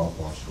way how the Lord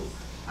wants to.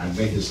 And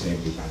may His name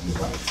be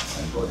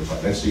magnified and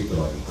glorified. Let's seek the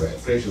Lord in prayer.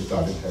 Gracious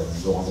God in heaven,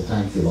 we want to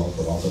thank you, Lord,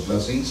 for all the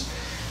blessings.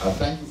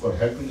 Thank you for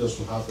helping us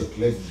to have the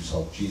glimpse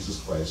of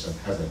Jesus Christ and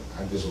heaven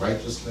and His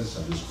righteousness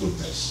and His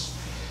goodness.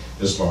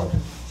 Yes, Lord,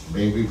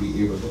 may we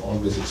be able to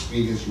always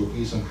experience your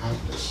peace and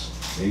happiness.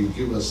 May you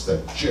give us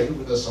the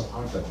genuineness of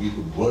heart that we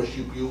could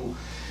worship you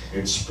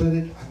in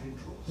spirit and in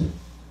truth.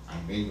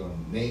 And may your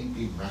name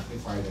be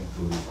magnified and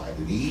glorified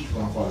in each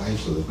one of our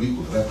lives so that we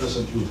could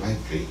represent you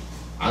rightly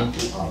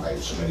unto our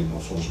lives. Many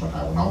more souls might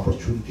have an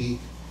opportunity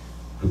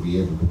to be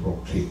able to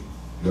proclaim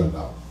your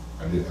love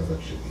and your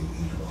affection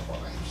in each one of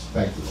our lives.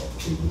 Thank you, Lord,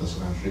 for being with us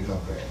and answering our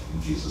prayer.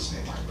 In Jesus'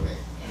 name I pray.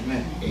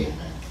 Amen.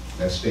 Amen.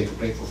 Let's take a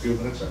break for a few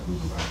minutes and we'll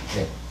be back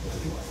again.